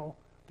animal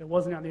that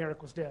wasn't on the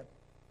ark was dead.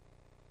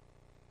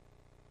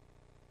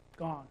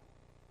 Gone.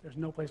 There's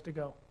no place to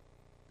go.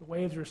 The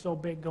waves are so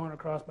big going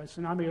across by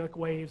tsunami-like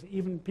waves,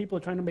 even people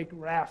trying to make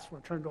rafts were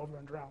turned over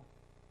and drowned.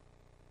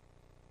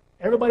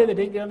 Everybody that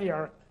didn't get on the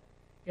ark,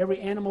 every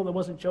animal that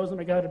wasn't chosen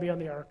by God to be on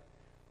the ark,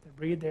 that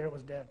breathed there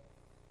was dead.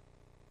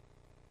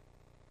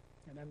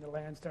 And then the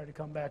land started to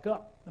come back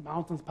up. The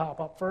mountains pop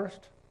up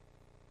first.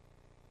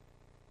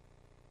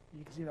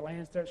 You can see the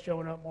land starts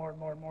showing up more and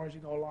more and more as you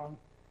go along.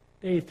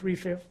 Day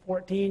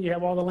 314, you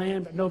have all the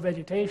land, but no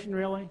vegetation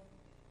really.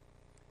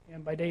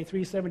 And by day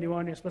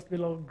 371, there's supposed to be a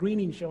little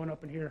greening showing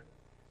up in here.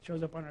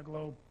 Shows up on our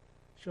globe.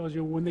 Shows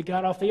you when they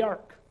got off the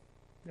ark.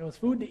 There was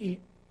food to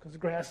eat because the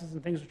grasses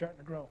and things were starting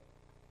to grow.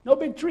 No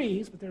big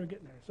trees, but they were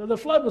getting there. So the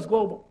flood was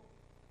global.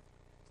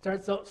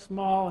 Starts out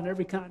small in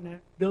every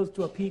continent, builds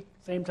to a peak,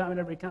 same time in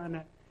every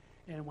continent,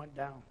 and went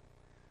down.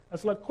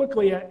 Let's look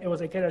quickly at it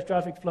was a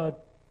catastrophic flood,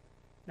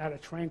 not a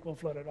tranquil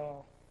flood at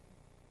all.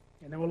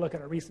 And then we'll look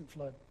at a recent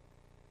flood.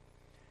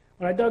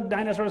 When I dug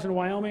dinosaurs in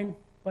Wyoming,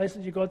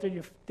 places you go through,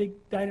 you dig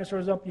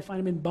dinosaurs up, you find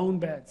them in bone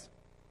beds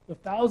with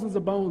thousands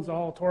of bones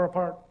all tore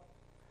apart.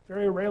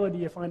 Very rarely do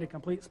you find a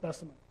complete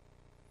specimen.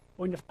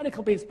 When you find a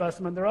complete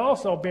specimen, they're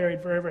also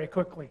buried very, very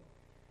quickly,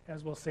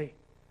 as we'll see.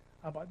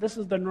 But this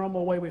is the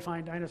normal way we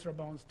find dinosaur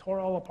bones, tore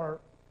all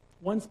apart.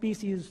 One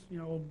species,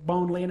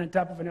 bone laying on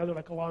top of another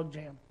like a log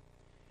jam.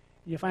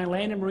 You find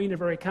land and marine are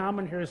very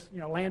common. Here's,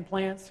 land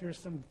plants. Here's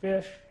some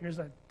fish. Here's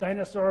a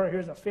dinosaur.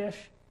 Here's a fish.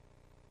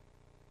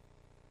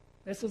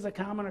 This is a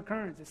common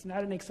occurrence. It's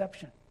not an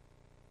exception.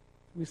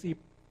 We see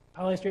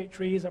polystrate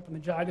trees up in the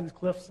Joggins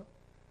Cliffs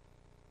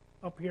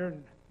up here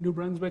in New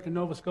Brunswick and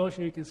Nova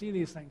Scotia. You can see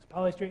these things,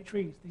 polystrate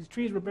trees. These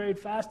trees were buried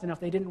fast enough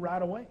they didn't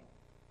rot away.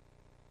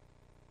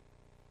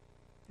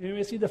 And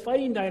we see the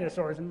fighting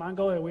dinosaurs in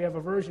Mongolia. We have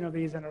a version of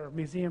these in our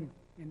museum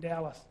in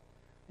Dallas.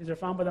 These are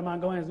found by the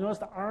Mongolians. Notice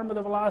the arm of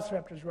the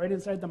velociraptors right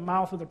inside the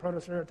mouth of the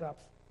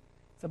Protoceratops.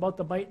 It's about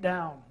to bite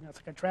down. It's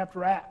like a trapped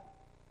rat.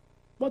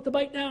 About to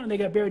bite down, and they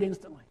got buried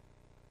instantly.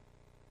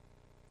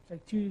 It's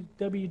like two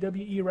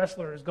WWE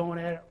wrestlers going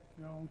at it,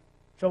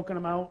 choking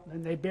them out,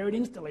 and they buried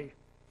instantly,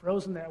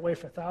 frozen that way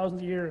for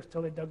thousands of years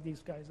until they dug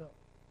these guys up.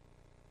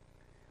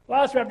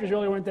 Velociraptors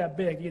really weren't that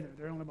big either.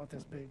 They're only about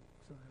this big,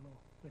 so they're little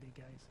bitty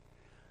guys.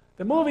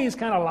 The movies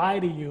kind of lie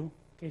to you,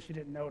 in case you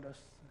didn't notice.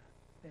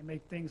 They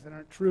make things that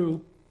aren't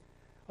true.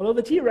 Although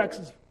the T-Rex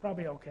is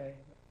probably okay,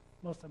 but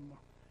most of them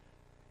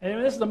are.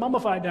 And this is a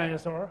mummified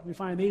dinosaur. We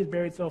find these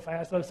buried so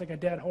fast, it looks like a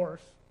dead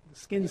horse. The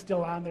skin's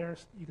still on there.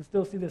 You can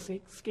still see the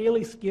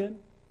scaly skin.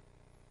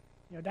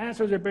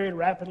 Dinosaurs are buried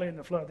rapidly in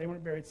the flood. They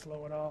weren't buried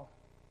slow at all.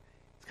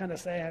 It's kind of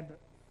sad, but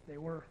they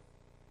were.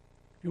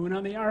 If you went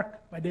on the ark,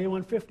 by day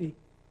 150,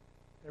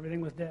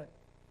 everything was dead.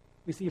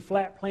 We see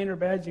flat planar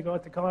beds. You go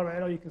out to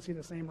Colorado, you can see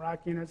the same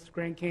rock units,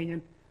 Grand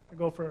Canyon. They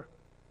go for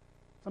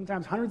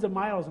sometimes hundreds of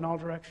miles in all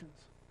directions.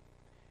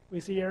 We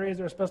see areas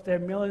that are supposed to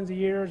have millions of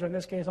years, or in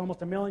this case,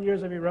 almost 1 million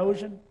years of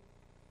erosion.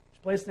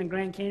 There's places in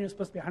Grand Canyon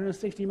supposed to be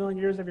 160 million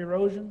years of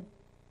erosion,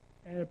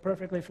 and they're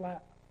perfectly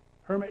flat.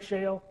 Hermit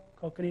shale,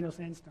 Coconino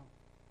sandstone.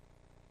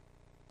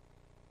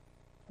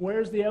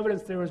 Where's the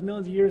evidence there was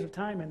millions of years of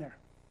time in there?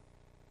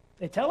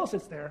 They tell us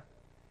it's there.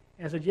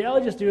 And as a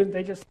geologist student,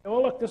 they just say,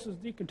 oh, look,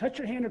 you can touch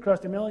your hand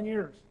across 1 million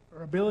years,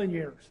 or 1 billion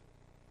years,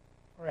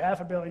 or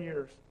 500 million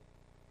years.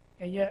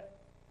 And yet,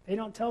 they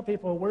don't tell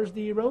people, where's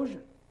the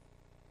erosion?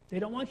 They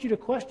don't want you to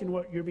question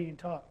what you're being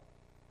taught.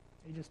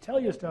 They just tell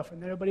you stuff,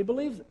 and everybody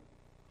believes it.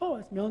 Oh,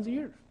 it's millions of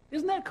years.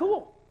 Isn't that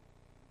cool?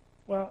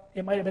 Well,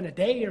 it might have been a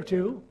day or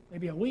two,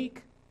 maybe a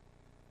week,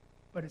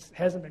 but it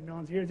hasn't been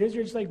millions of years. These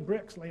are just like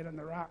bricks laid on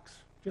the rocks,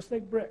 just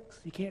like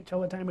bricks. You can't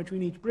tell the time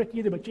between each brick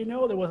either, but there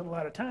wasn't a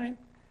lot of time,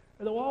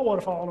 or the wall would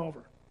have fallen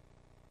over.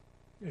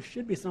 There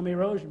should be some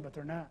erosion, but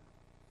they're not.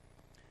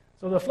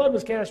 So the flood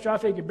was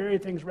catastrophic. It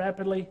buried things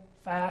rapidly,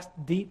 fast,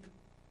 deep.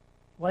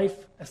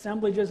 Life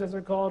assemblages, as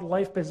they're called,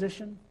 life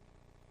position,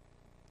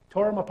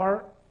 tore them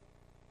apart.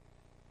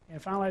 And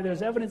finally,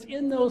 there's evidence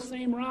in those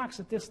same rocks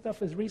that this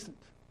stuff is recent,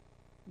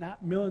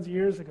 not millions of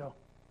years ago.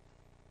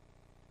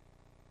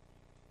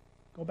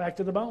 Go back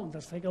to the bones.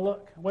 Let's take a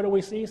look. What do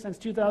we see since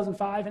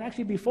 2005, and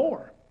actually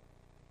before?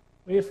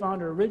 We have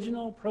found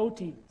original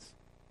proteins,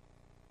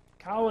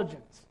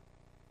 collagens,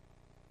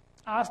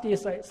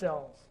 osteocyte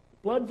cells,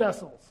 blood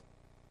vessels.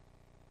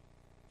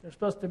 They're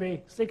supposed to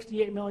be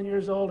 68 million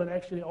years old and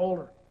actually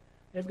older.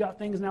 They've got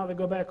things now that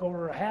go back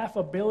over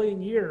 500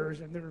 million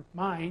years in their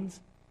minds.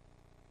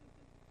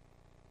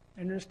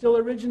 And they're still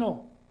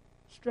original.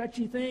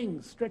 Stretchy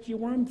things, stretchy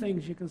worm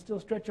things you can still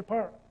stretch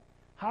apart.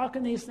 How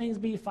can these things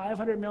be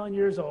 500 million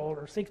years old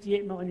or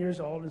 68 million years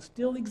old and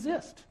still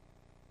exist?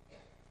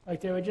 Like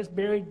they were just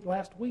buried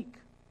last week.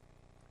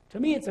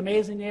 To me, it's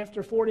amazing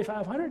after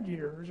 4,500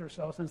 years or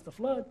so since the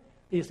flood,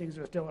 these things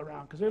are still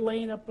around because they're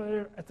laying up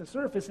there at the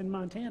surface in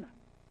Montana.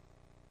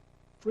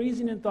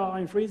 Freezing and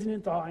thawing, freezing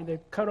and thawing. They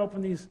cut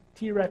open these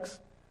T-Rex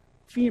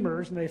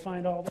femurs and they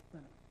find all this in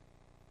it.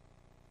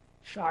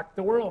 Shocked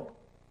the world.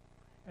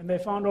 And they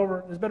found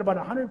there's been about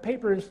 100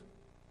 papers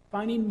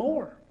finding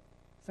more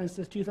since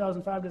this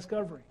 2005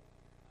 discovery.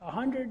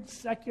 100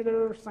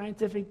 secular,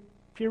 scientific,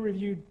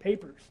 peer-reviewed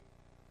papers.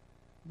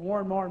 More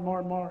and more and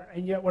more and more.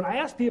 And yet when I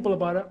ask people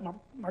about it,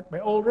 my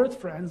old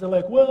Earth friends, they're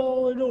like,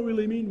 well, it don't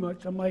really mean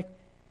much. I'm like,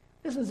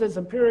 this is as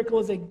empirical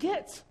as it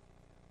gets.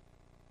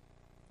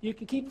 You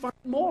can keep finding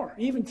more.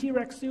 Even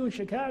T-Rex Zoo in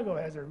Chicago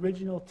has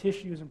original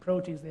tissues and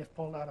proteins they've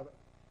pulled out of it.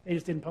 They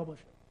just didn't publish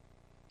it.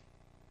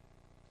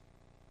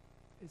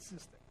 It's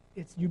just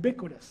it's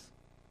ubiquitous.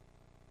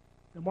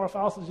 The more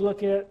fossils you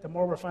look at, the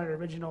more we're finding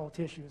original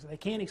tissues. And they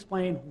can't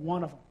explain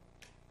one of them.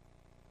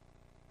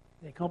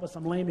 They come up with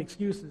some lame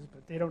excuses,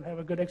 but they don't have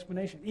a good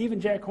explanation. Even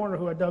Jack Horner,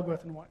 who I dug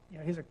with, and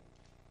he's an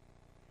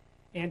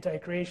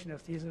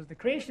anti-creationist. He says the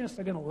creationists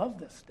are going to love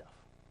this stuff.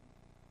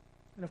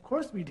 And of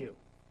course we do,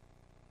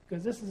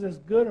 because this is as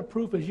good a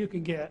proof as you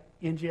can get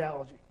in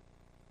geology.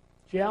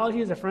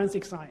 Geology is a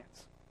forensic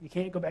science. You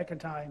can't go back in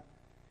time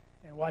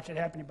and watch it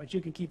happening, but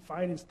you can keep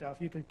finding stuff.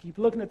 You can keep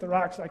looking at the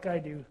rocks like I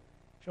do,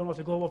 showing us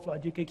a global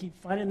flood. You can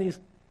keep finding these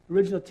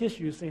original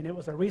tissues saying it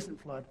was a recent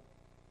flood.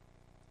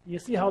 You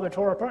see how they're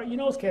tore apart. You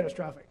know it's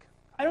catastrophic.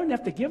 I don't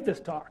have to give this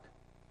talk.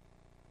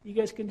 You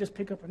guys can just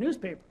pick up a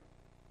newspaper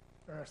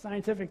or a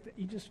scientific.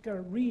 You just got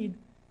to read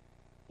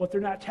what they're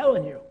not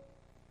telling you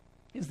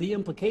is the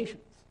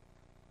implications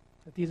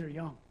that these are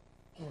young.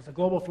 It was a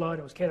global flood.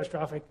 It was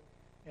catastrophic,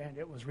 and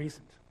it was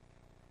recent.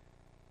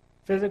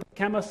 Physical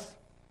chemists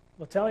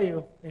will tell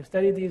you they've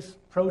studied these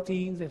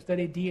proteins. They've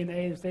studied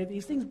DNA. They've studied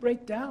these things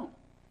break down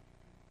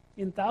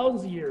in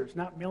thousands of years,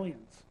 not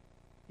millions.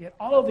 Yet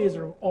all of these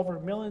are over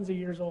millions of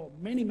years old,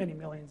 many, many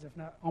millions, if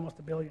not almost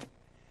a billion.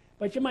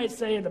 But you might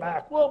say in the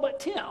back, well, but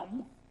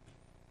Tim,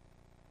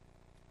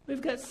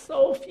 we've got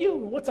so few.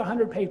 What's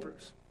 100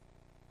 papers?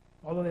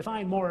 Although they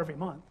find more every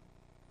month.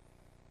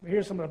 But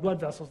here's some of the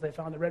blood vessels they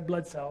found, the red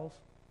blood cells,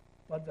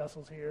 blood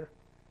vessels here.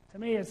 To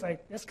me, it's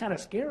like, that's kind of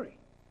scary.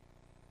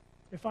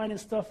 They're finding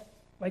stuff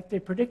like they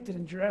predicted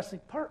in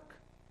Jurassic Park.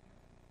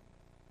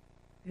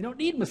 You don't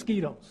need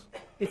mosquitoes.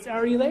 It's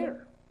already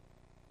there.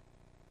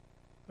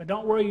 But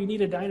don't worry, you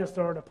need a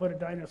dinosaur to put a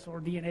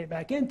dinosaur DNA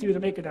back into to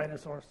make a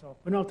dinosaur, so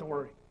we don't have to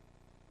worry.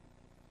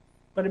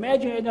 But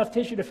imagine you had enough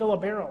tissue to fill a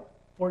barrel,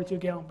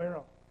 42-gallon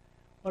barrel.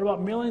 What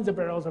about millions of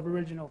barrels of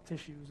original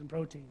tissues and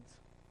proteins?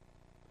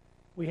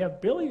 We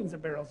have billions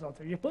of barrels out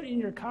there. You put it in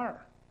your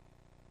car.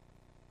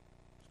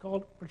 It's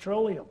called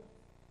petroleum.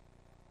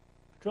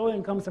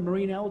 Petroleum comes from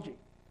marine algae,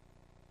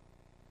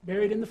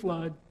 buried in the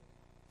flood,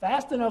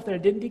 fast enough that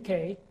it didn't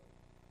decay.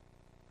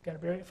 Got to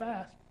bury it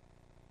fast.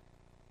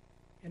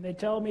 And they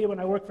tell me when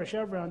I work for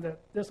Chevron that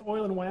this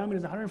oil in Wyoming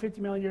is 150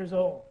 million years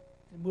old.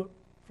 It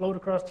flowed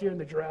across here in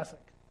the Jurassic.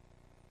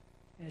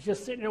 And it's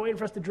just sitting there waiting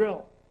for us to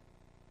drill.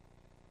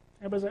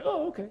 Everybody's like,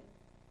 oh, okay.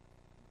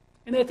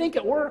 And they think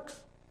it works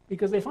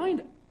because they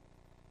find it.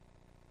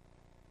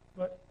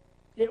 But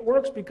it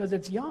works because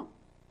it's young.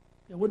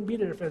 It wouldn't be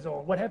there if it's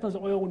old. What happens to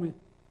oil when we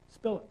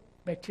spill it?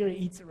 Bacteria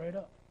eats it right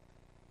up.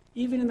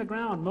 Even in the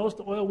ground, most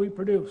of the oil we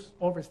produce,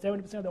 over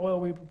 70% of the oil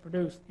we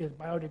produce, is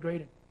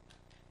biodegraded.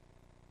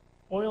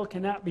 Oil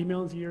cannot be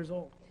millions of years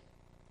old.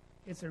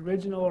 It's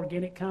original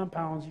organic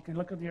compounds. You can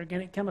look at the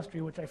organic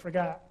chemistry, which I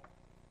forgot.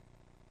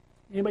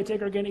 Anybody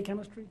take organic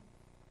chemistry?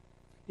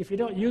 If you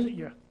don't use it,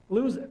 you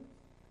lose it.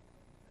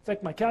 It's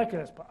like my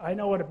calculus, but I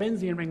know what a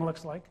benzene ring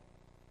looks like.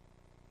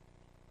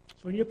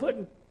 So when you're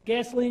putting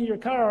gasoline in your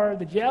car,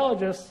 the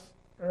geologists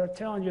are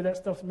telling you that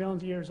stuff's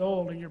millions of years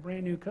old in your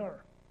brand new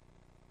car.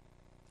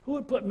 Who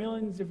would put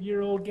millions of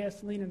year old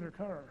gasoline in their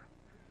car?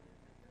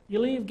 You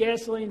leave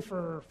gasoline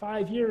for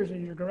 5 years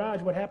in your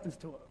garage, what happens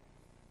to it?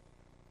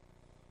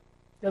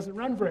 Doesn't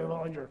run very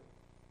well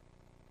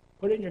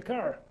put it in your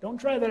car. Don't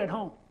try that at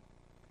home.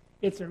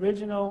 It's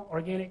original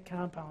organic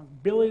compounds,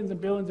 billions and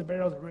billions of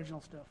barrels of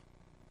original stuff,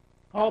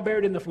 all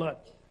buried in the flood.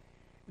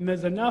 And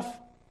there's enough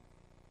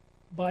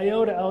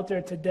biota out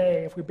there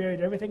today. If we buried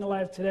everything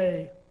alive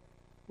today,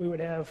 we would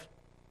have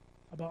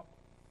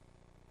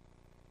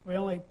we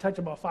only touch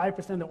about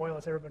 5% of the oil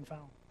that's ever been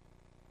found.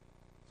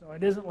 So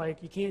it isn't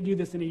like you can't do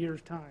this in a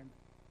year's time.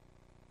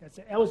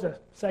 That was a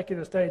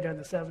secular study done in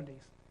the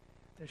 70s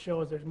that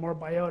shows there's more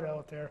biota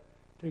out there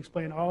to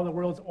explain all the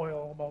world's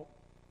oil about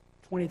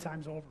 20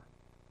 times over.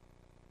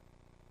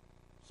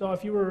 So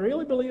if you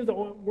really believe the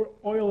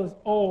oil is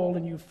old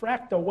and you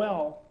fracked a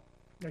well,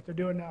 like they're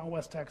doing now in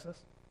West Texas,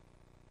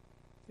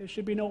 there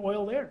should be no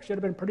oil there. It should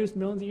have been produced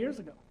millions of years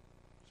ago.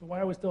 So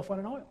why are we still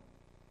finding oil?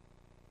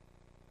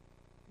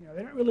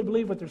 They don't really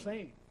believe what they're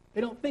saying. They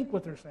don't think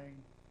what they're saying.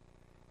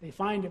 They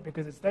find it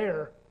because it's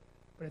there,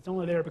 but it's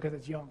only there because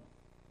it's young.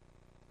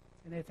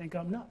 And they think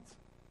I'm nuts.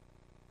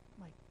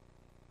 I'm like,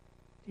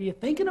 are you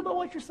thinking about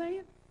what you're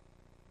saying?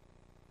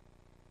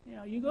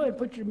 You go ahead and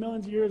put your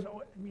millions of years.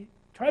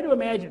 Try to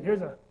imagine.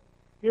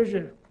 Here's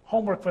your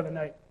homework for the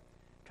night.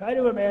 Try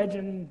to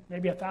imagine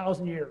maybe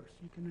 1,000 years.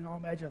 You can all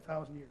imagine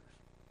 1,000 years.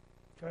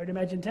 Try to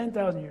imagine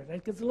 10,000 years.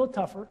 That gets a little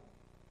tougher.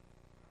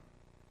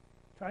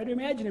 Try to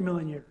imagine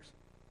 1,000,000 years.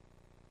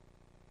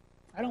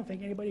 I don't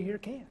think anybody here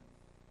can.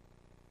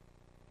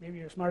 Maybe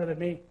you're smarter than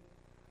me.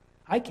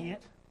 I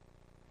can't.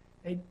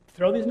 They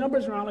throw these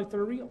numbers around like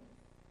they're real.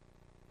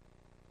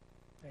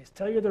 They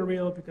tell you they're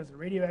real because of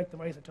radioactive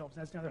isotopes.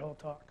 That's another whole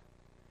talk.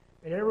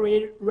 But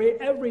every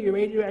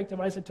radioactive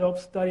isotope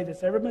study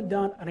that's ever been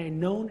done on a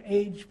known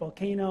age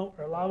volcano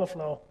or lava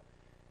flow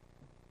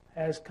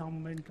has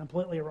come in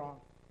completely wrong.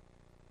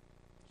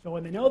 So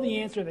when they know the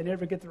answer, they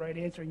never get the right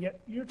answer, and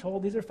yet you're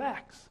told these are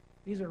facts.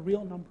 These are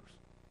real numbers.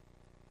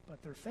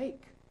 But they're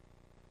fake.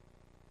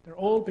 They're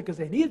old because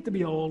they needed to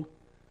be old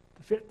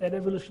to fit that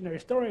evolutionary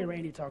story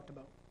Randy talked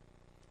about.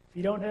 If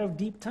you don't have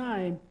deep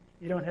time,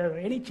 you don't have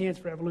any chance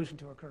for evolution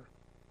to occur,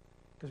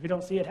 because we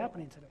don't see it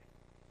happening today.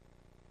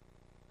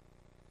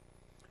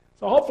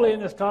 So hopefully in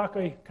this talk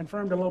I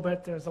confirmed a little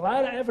bit, there's a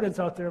lot of evidence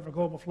out there of a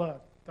global flood.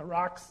 The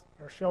rocks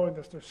are showing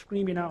us, they're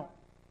screaming out.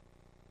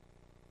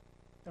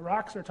 The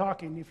rocks are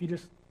talking if you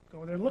just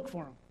go there and look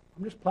for them.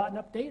 I'm just plotting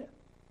up data.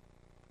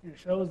 And it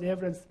shows the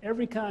evidence.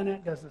 Every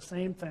continent does the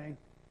same thing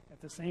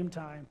at the same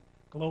time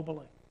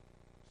globally.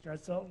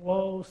 Starts out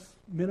low,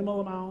 minimal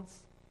amounts,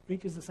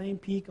 reaches the same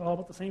peak all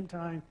about the same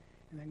time,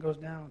 and then goes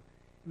down.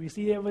 And we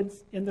see the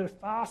evidence in the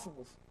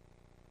fossils,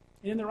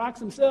 in the rocks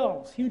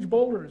themselves, huge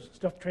boulders,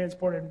 stuff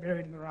transported and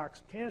buried in the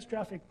rocks,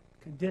 catastrophic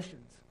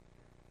conditions.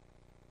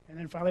 And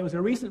then finally it was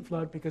a recent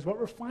flood, because what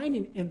we're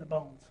finding in the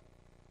bones,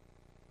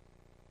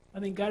 I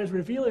think God is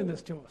revealing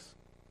this to us.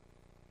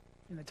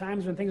 In the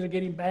times when things are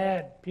getting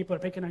bad, people are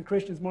picking on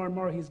Christians more and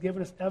more, he's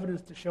given us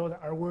evidence to show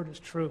that our word is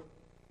true.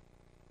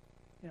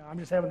 You know, I'm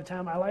just having the time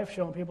of my life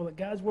showing people that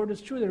God's word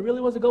is true. There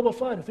really was a global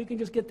flood. If we can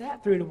just get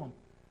that through to them.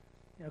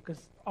 You know,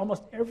 because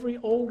almost every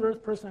old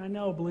earth person I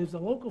know believes a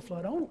local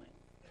flood only.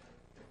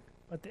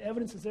 But the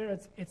evidence is there.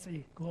 It's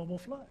a global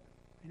flood.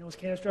 And it was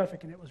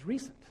catastrophic, and it was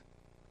recent.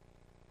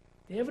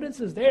 The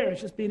evidence is there.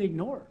 It's just being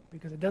ignored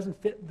because it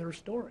doesn't fit their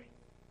story.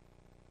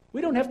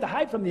 We don't have to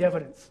hide from the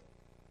evidence.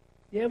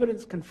 The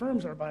evidence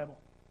confirms our Bible.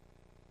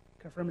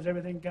 Confirms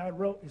everything God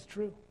wrote is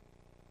true.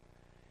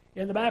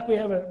 In the back we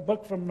have a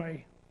book from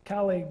my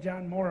colleague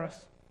John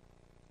Morris,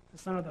 the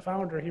son of the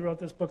founder. He wrote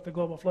this book, The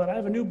Global Flood. I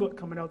have a new book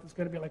coming out that's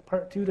going to be like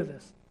part 2 to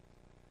this.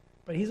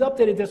 But he's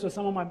updated this with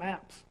some of my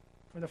maps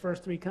for the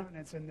first 3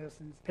 continents in this,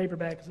 and his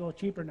paperback is a little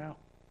cheaper now.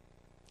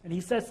 And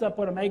he sets up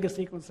what a mega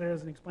sequence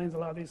is and explains a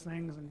lot of these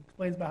things and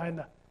explains behind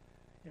the,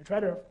 try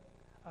to,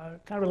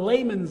 kind of a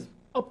layman's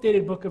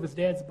updated book of his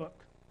dad's book,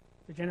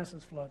 The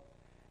Genesis Flood.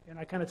 And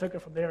I kind of took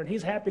it from there. And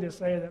he's happy to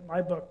say that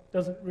my book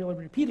doesn't really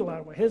repeat a lot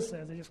of what his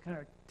says. It just kind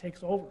of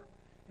takes over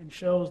and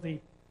shows the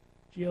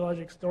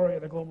geologic story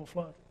of the global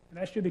flood. And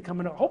that should be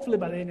coming out hopefully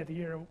by the end of the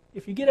year.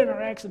 If you get in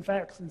our Acts and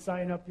Facts and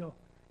sign up,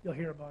 you'll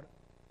hear about it.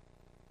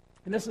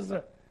 And this is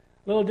a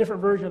little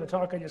different version of the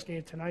talk I just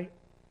gave tonight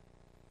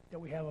that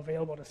we have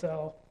available to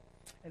sell.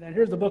 And then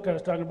here's the book I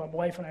was talking about, my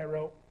wife and I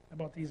wrote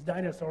about these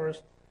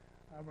dinosaurs,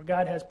 where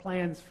God has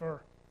plans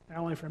for, not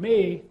only for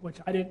me, which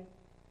I didn't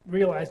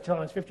realize until I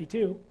was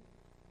 52,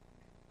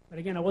 but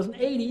again, I wasn't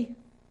 80.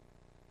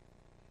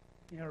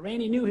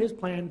 Randy knew his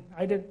plan.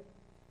 I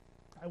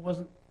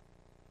was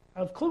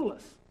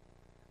clueless.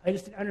 I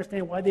just didn't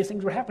understand why these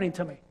things were happening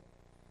to me.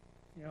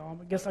 I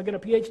guess I'll get a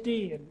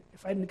PhD, and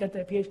if I didn't get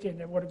that PhD, I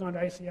never would have gone to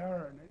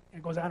ICR, and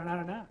it goes on and on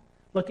and on.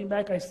 Looking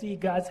back, I see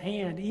God's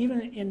hand,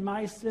 even in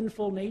my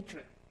sinful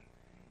nature.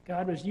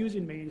 God was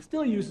using me, and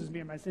still uses me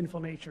in my sinful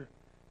nature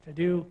to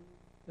do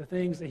the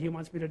things that he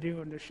wants me to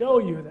do and to show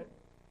you that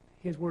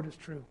his word is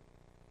true.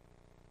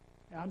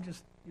 And I'm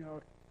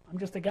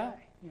just a guy.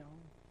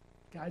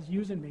 God's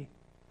using me.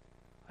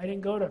 I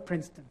didn't go to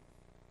Princeton.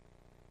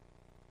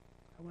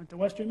 I went to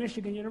Western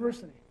Michigan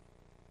University,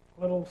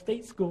 a little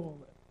state school,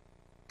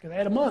 because I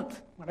had a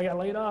month when I got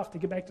laid off to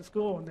get back to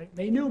school, and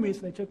they knew me,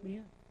 so they took me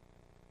in.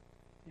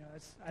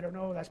 I don't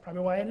know, that's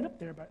probably why I ended up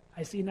there, but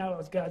I see now it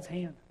was God's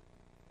hand,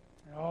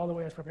 and all the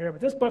way I was prepared.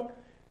 But this book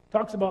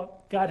talks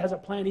about God has a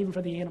plan even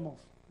for the animals,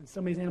 and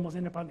some of these animals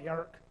end up on the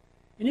ark.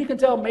 And you can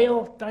tell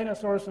male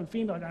dinosaurs from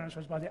female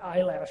dinosaurs by the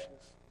eyelashes.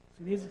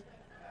 See,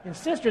 his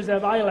sisters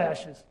have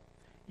eyelashes.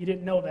 You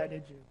didn't know that,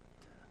 did you?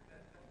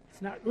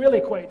 It's not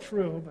really quite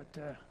true,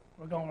 but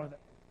we're going with it.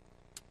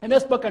 And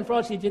this book,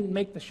 unfortunately, didn't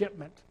make the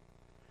shipment.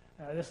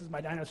 This is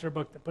my dinosaur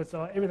book that puts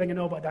everything I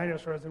know about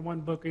dinosaurs in one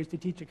book. I used to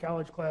teach a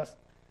college class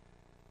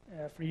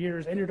for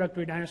years,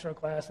 introductory dinosaur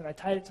class, and I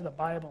tied it to the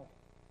Bible.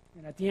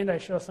 And at the end, I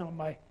show some of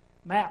my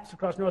maps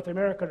across North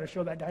America to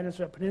show that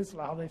dinosaur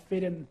peninsula, how they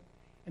fit in.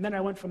 And then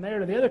I went from there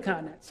to the other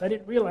continents. I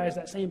didn't realize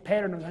that same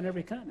pattern was on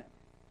every continent.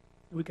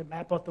 We could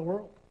map out the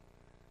world.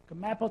 We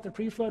could map out the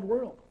pre-flood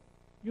world.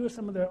 You were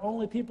some of the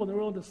only people in the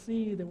world to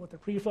see what the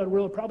pre-flood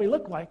world probably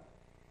looked like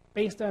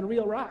based on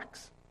real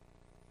rocks.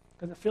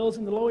 Because it fills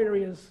in the low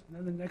areas, and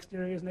then the next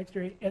area,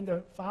 and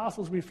the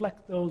fossils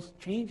reflect those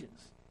changes.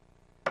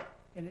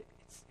 And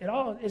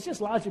it's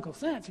just logical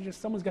sense. It's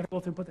just someone's got to go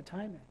through and put the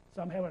time in.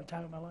 So I'm having a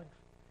time of my life.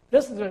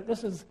 This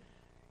is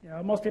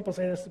most people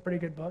say this is a pretty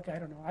good book. I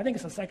don't know. I think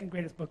it's the second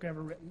greatest book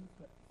ever written.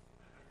 But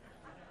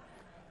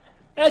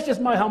that's just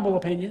my humble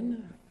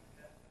opinion.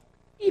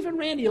 Even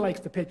Randy likes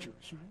the pictures.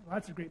 Right?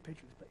 Lots of great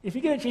pictures. But if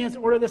you get a chance to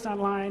order this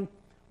online,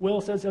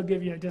 Will says he'll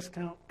give you a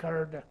discount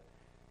card.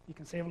 You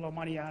can save a little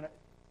money on it.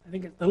 I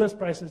think the list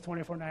price is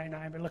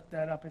 $24.99, but look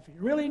that up. If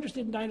you're really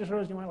interested in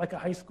dinosaurs, you want like a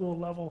high school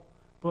level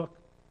book.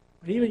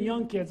 But even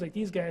young kids like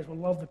these guys will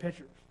love the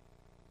pictures.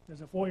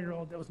 There's a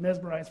 4-year-old that was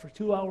mesmerized for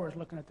 2 hours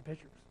looking at the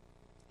pictures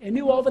and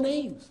knew all the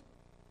names.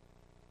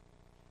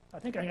 I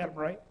think I got them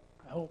right,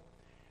 I hope.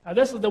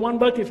 This is the one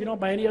book, if you don't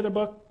buy any other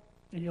book,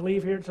 and you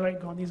leave here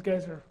tonight going, these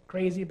guys are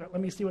crazy, but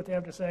let me see what they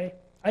have to say.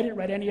 I didn't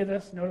write any of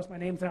this. Notice my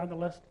name's not on the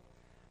list.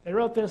 They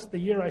wrote this the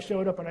year I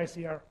showed up at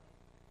ICR.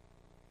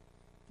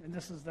 And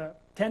this is the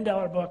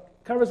 $10 book.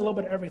 Covers a little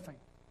bit of everything.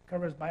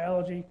 Covers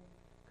biology,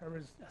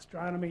 covers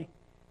astronomy,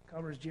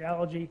 covers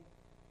geology,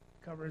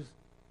 covers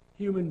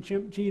human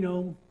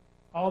genome.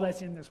 All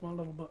that's in this one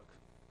little book.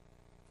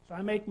 So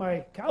I make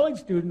my college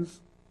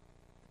students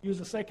use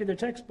a secular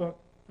textbook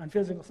on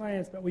physical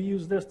science, but we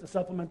use this to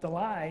supplement the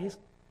lies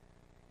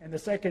and the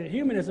secular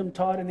humanism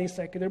taught in these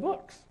secular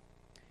books.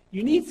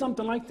 You need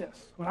something like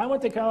this. When I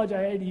went to college,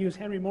 I had to use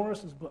Henry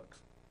Morris's books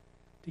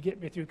to get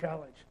me through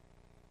college.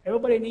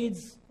 Everybody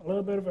needs a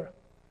little bit of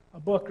a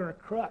book or a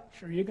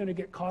crutch, or you're going to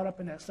get caught up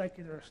in that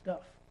secular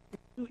stuff.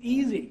 It's too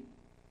easy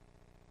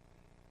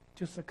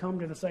to succumb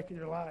to the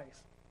secular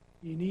lies.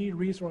 You need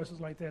resources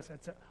like this.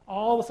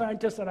 All the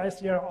scientists at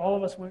ICR, all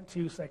of us went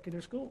to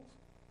secular schools.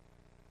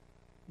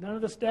 None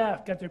of the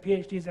staff got their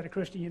PhDs at a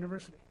Christian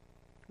university.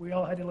 We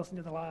all had to listen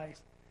to the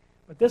lies.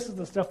 But this is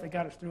the stuff that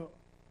got us through it.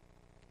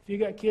 If you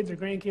got kids or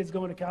grandkids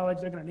going to college,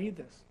 they're going to need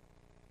this.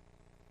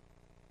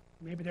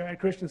 Maybe they're at a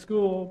Christian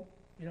school,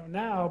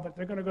 now, but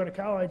they're going to go to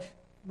college.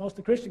 Most of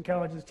the Christian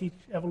colleges teach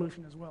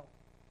evolution as well.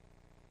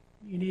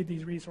 You need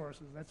these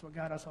resources. That's what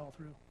got us all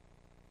through.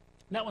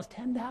 And that was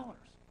 $10.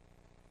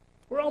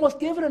 We're almost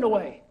giving it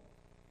away.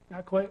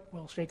 Not quite.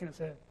 Well, shaking his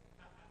head.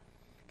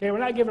 Okay, we're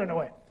not giving it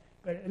away.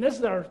 And this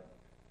is our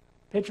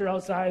picture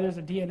outside. There's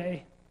a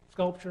DNA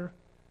sculpture.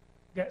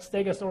 We've got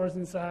stegosaurs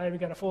inside. We've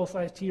got a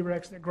full-size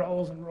T-Rex that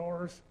growls and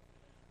roars.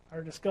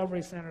 Our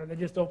Discovery Center, they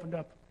just opened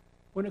up.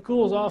 When it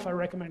cools off, I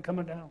recommend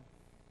coming down.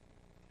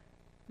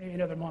 Maybe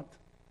another month.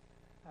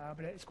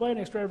 But it's quite an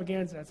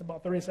extravaganza. It's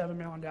about a $37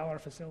 million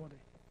facility.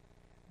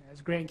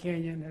 There's Grand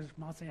Canyon, there's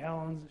Mount St.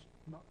 Helens,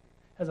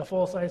 has a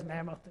full-size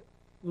mammoth that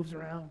moves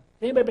around.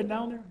 Anybody been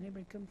down there?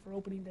 Anybody come for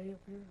opening day up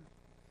here?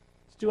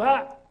 It's too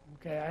hot.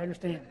 Okay, I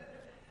understand.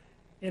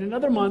 In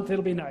another month,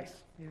 it'll be nice.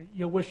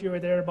 You'll wish you were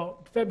there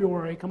about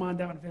February. Come on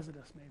down and visit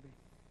us, maybe.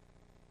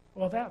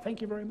 Well, with that,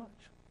 thank you very much.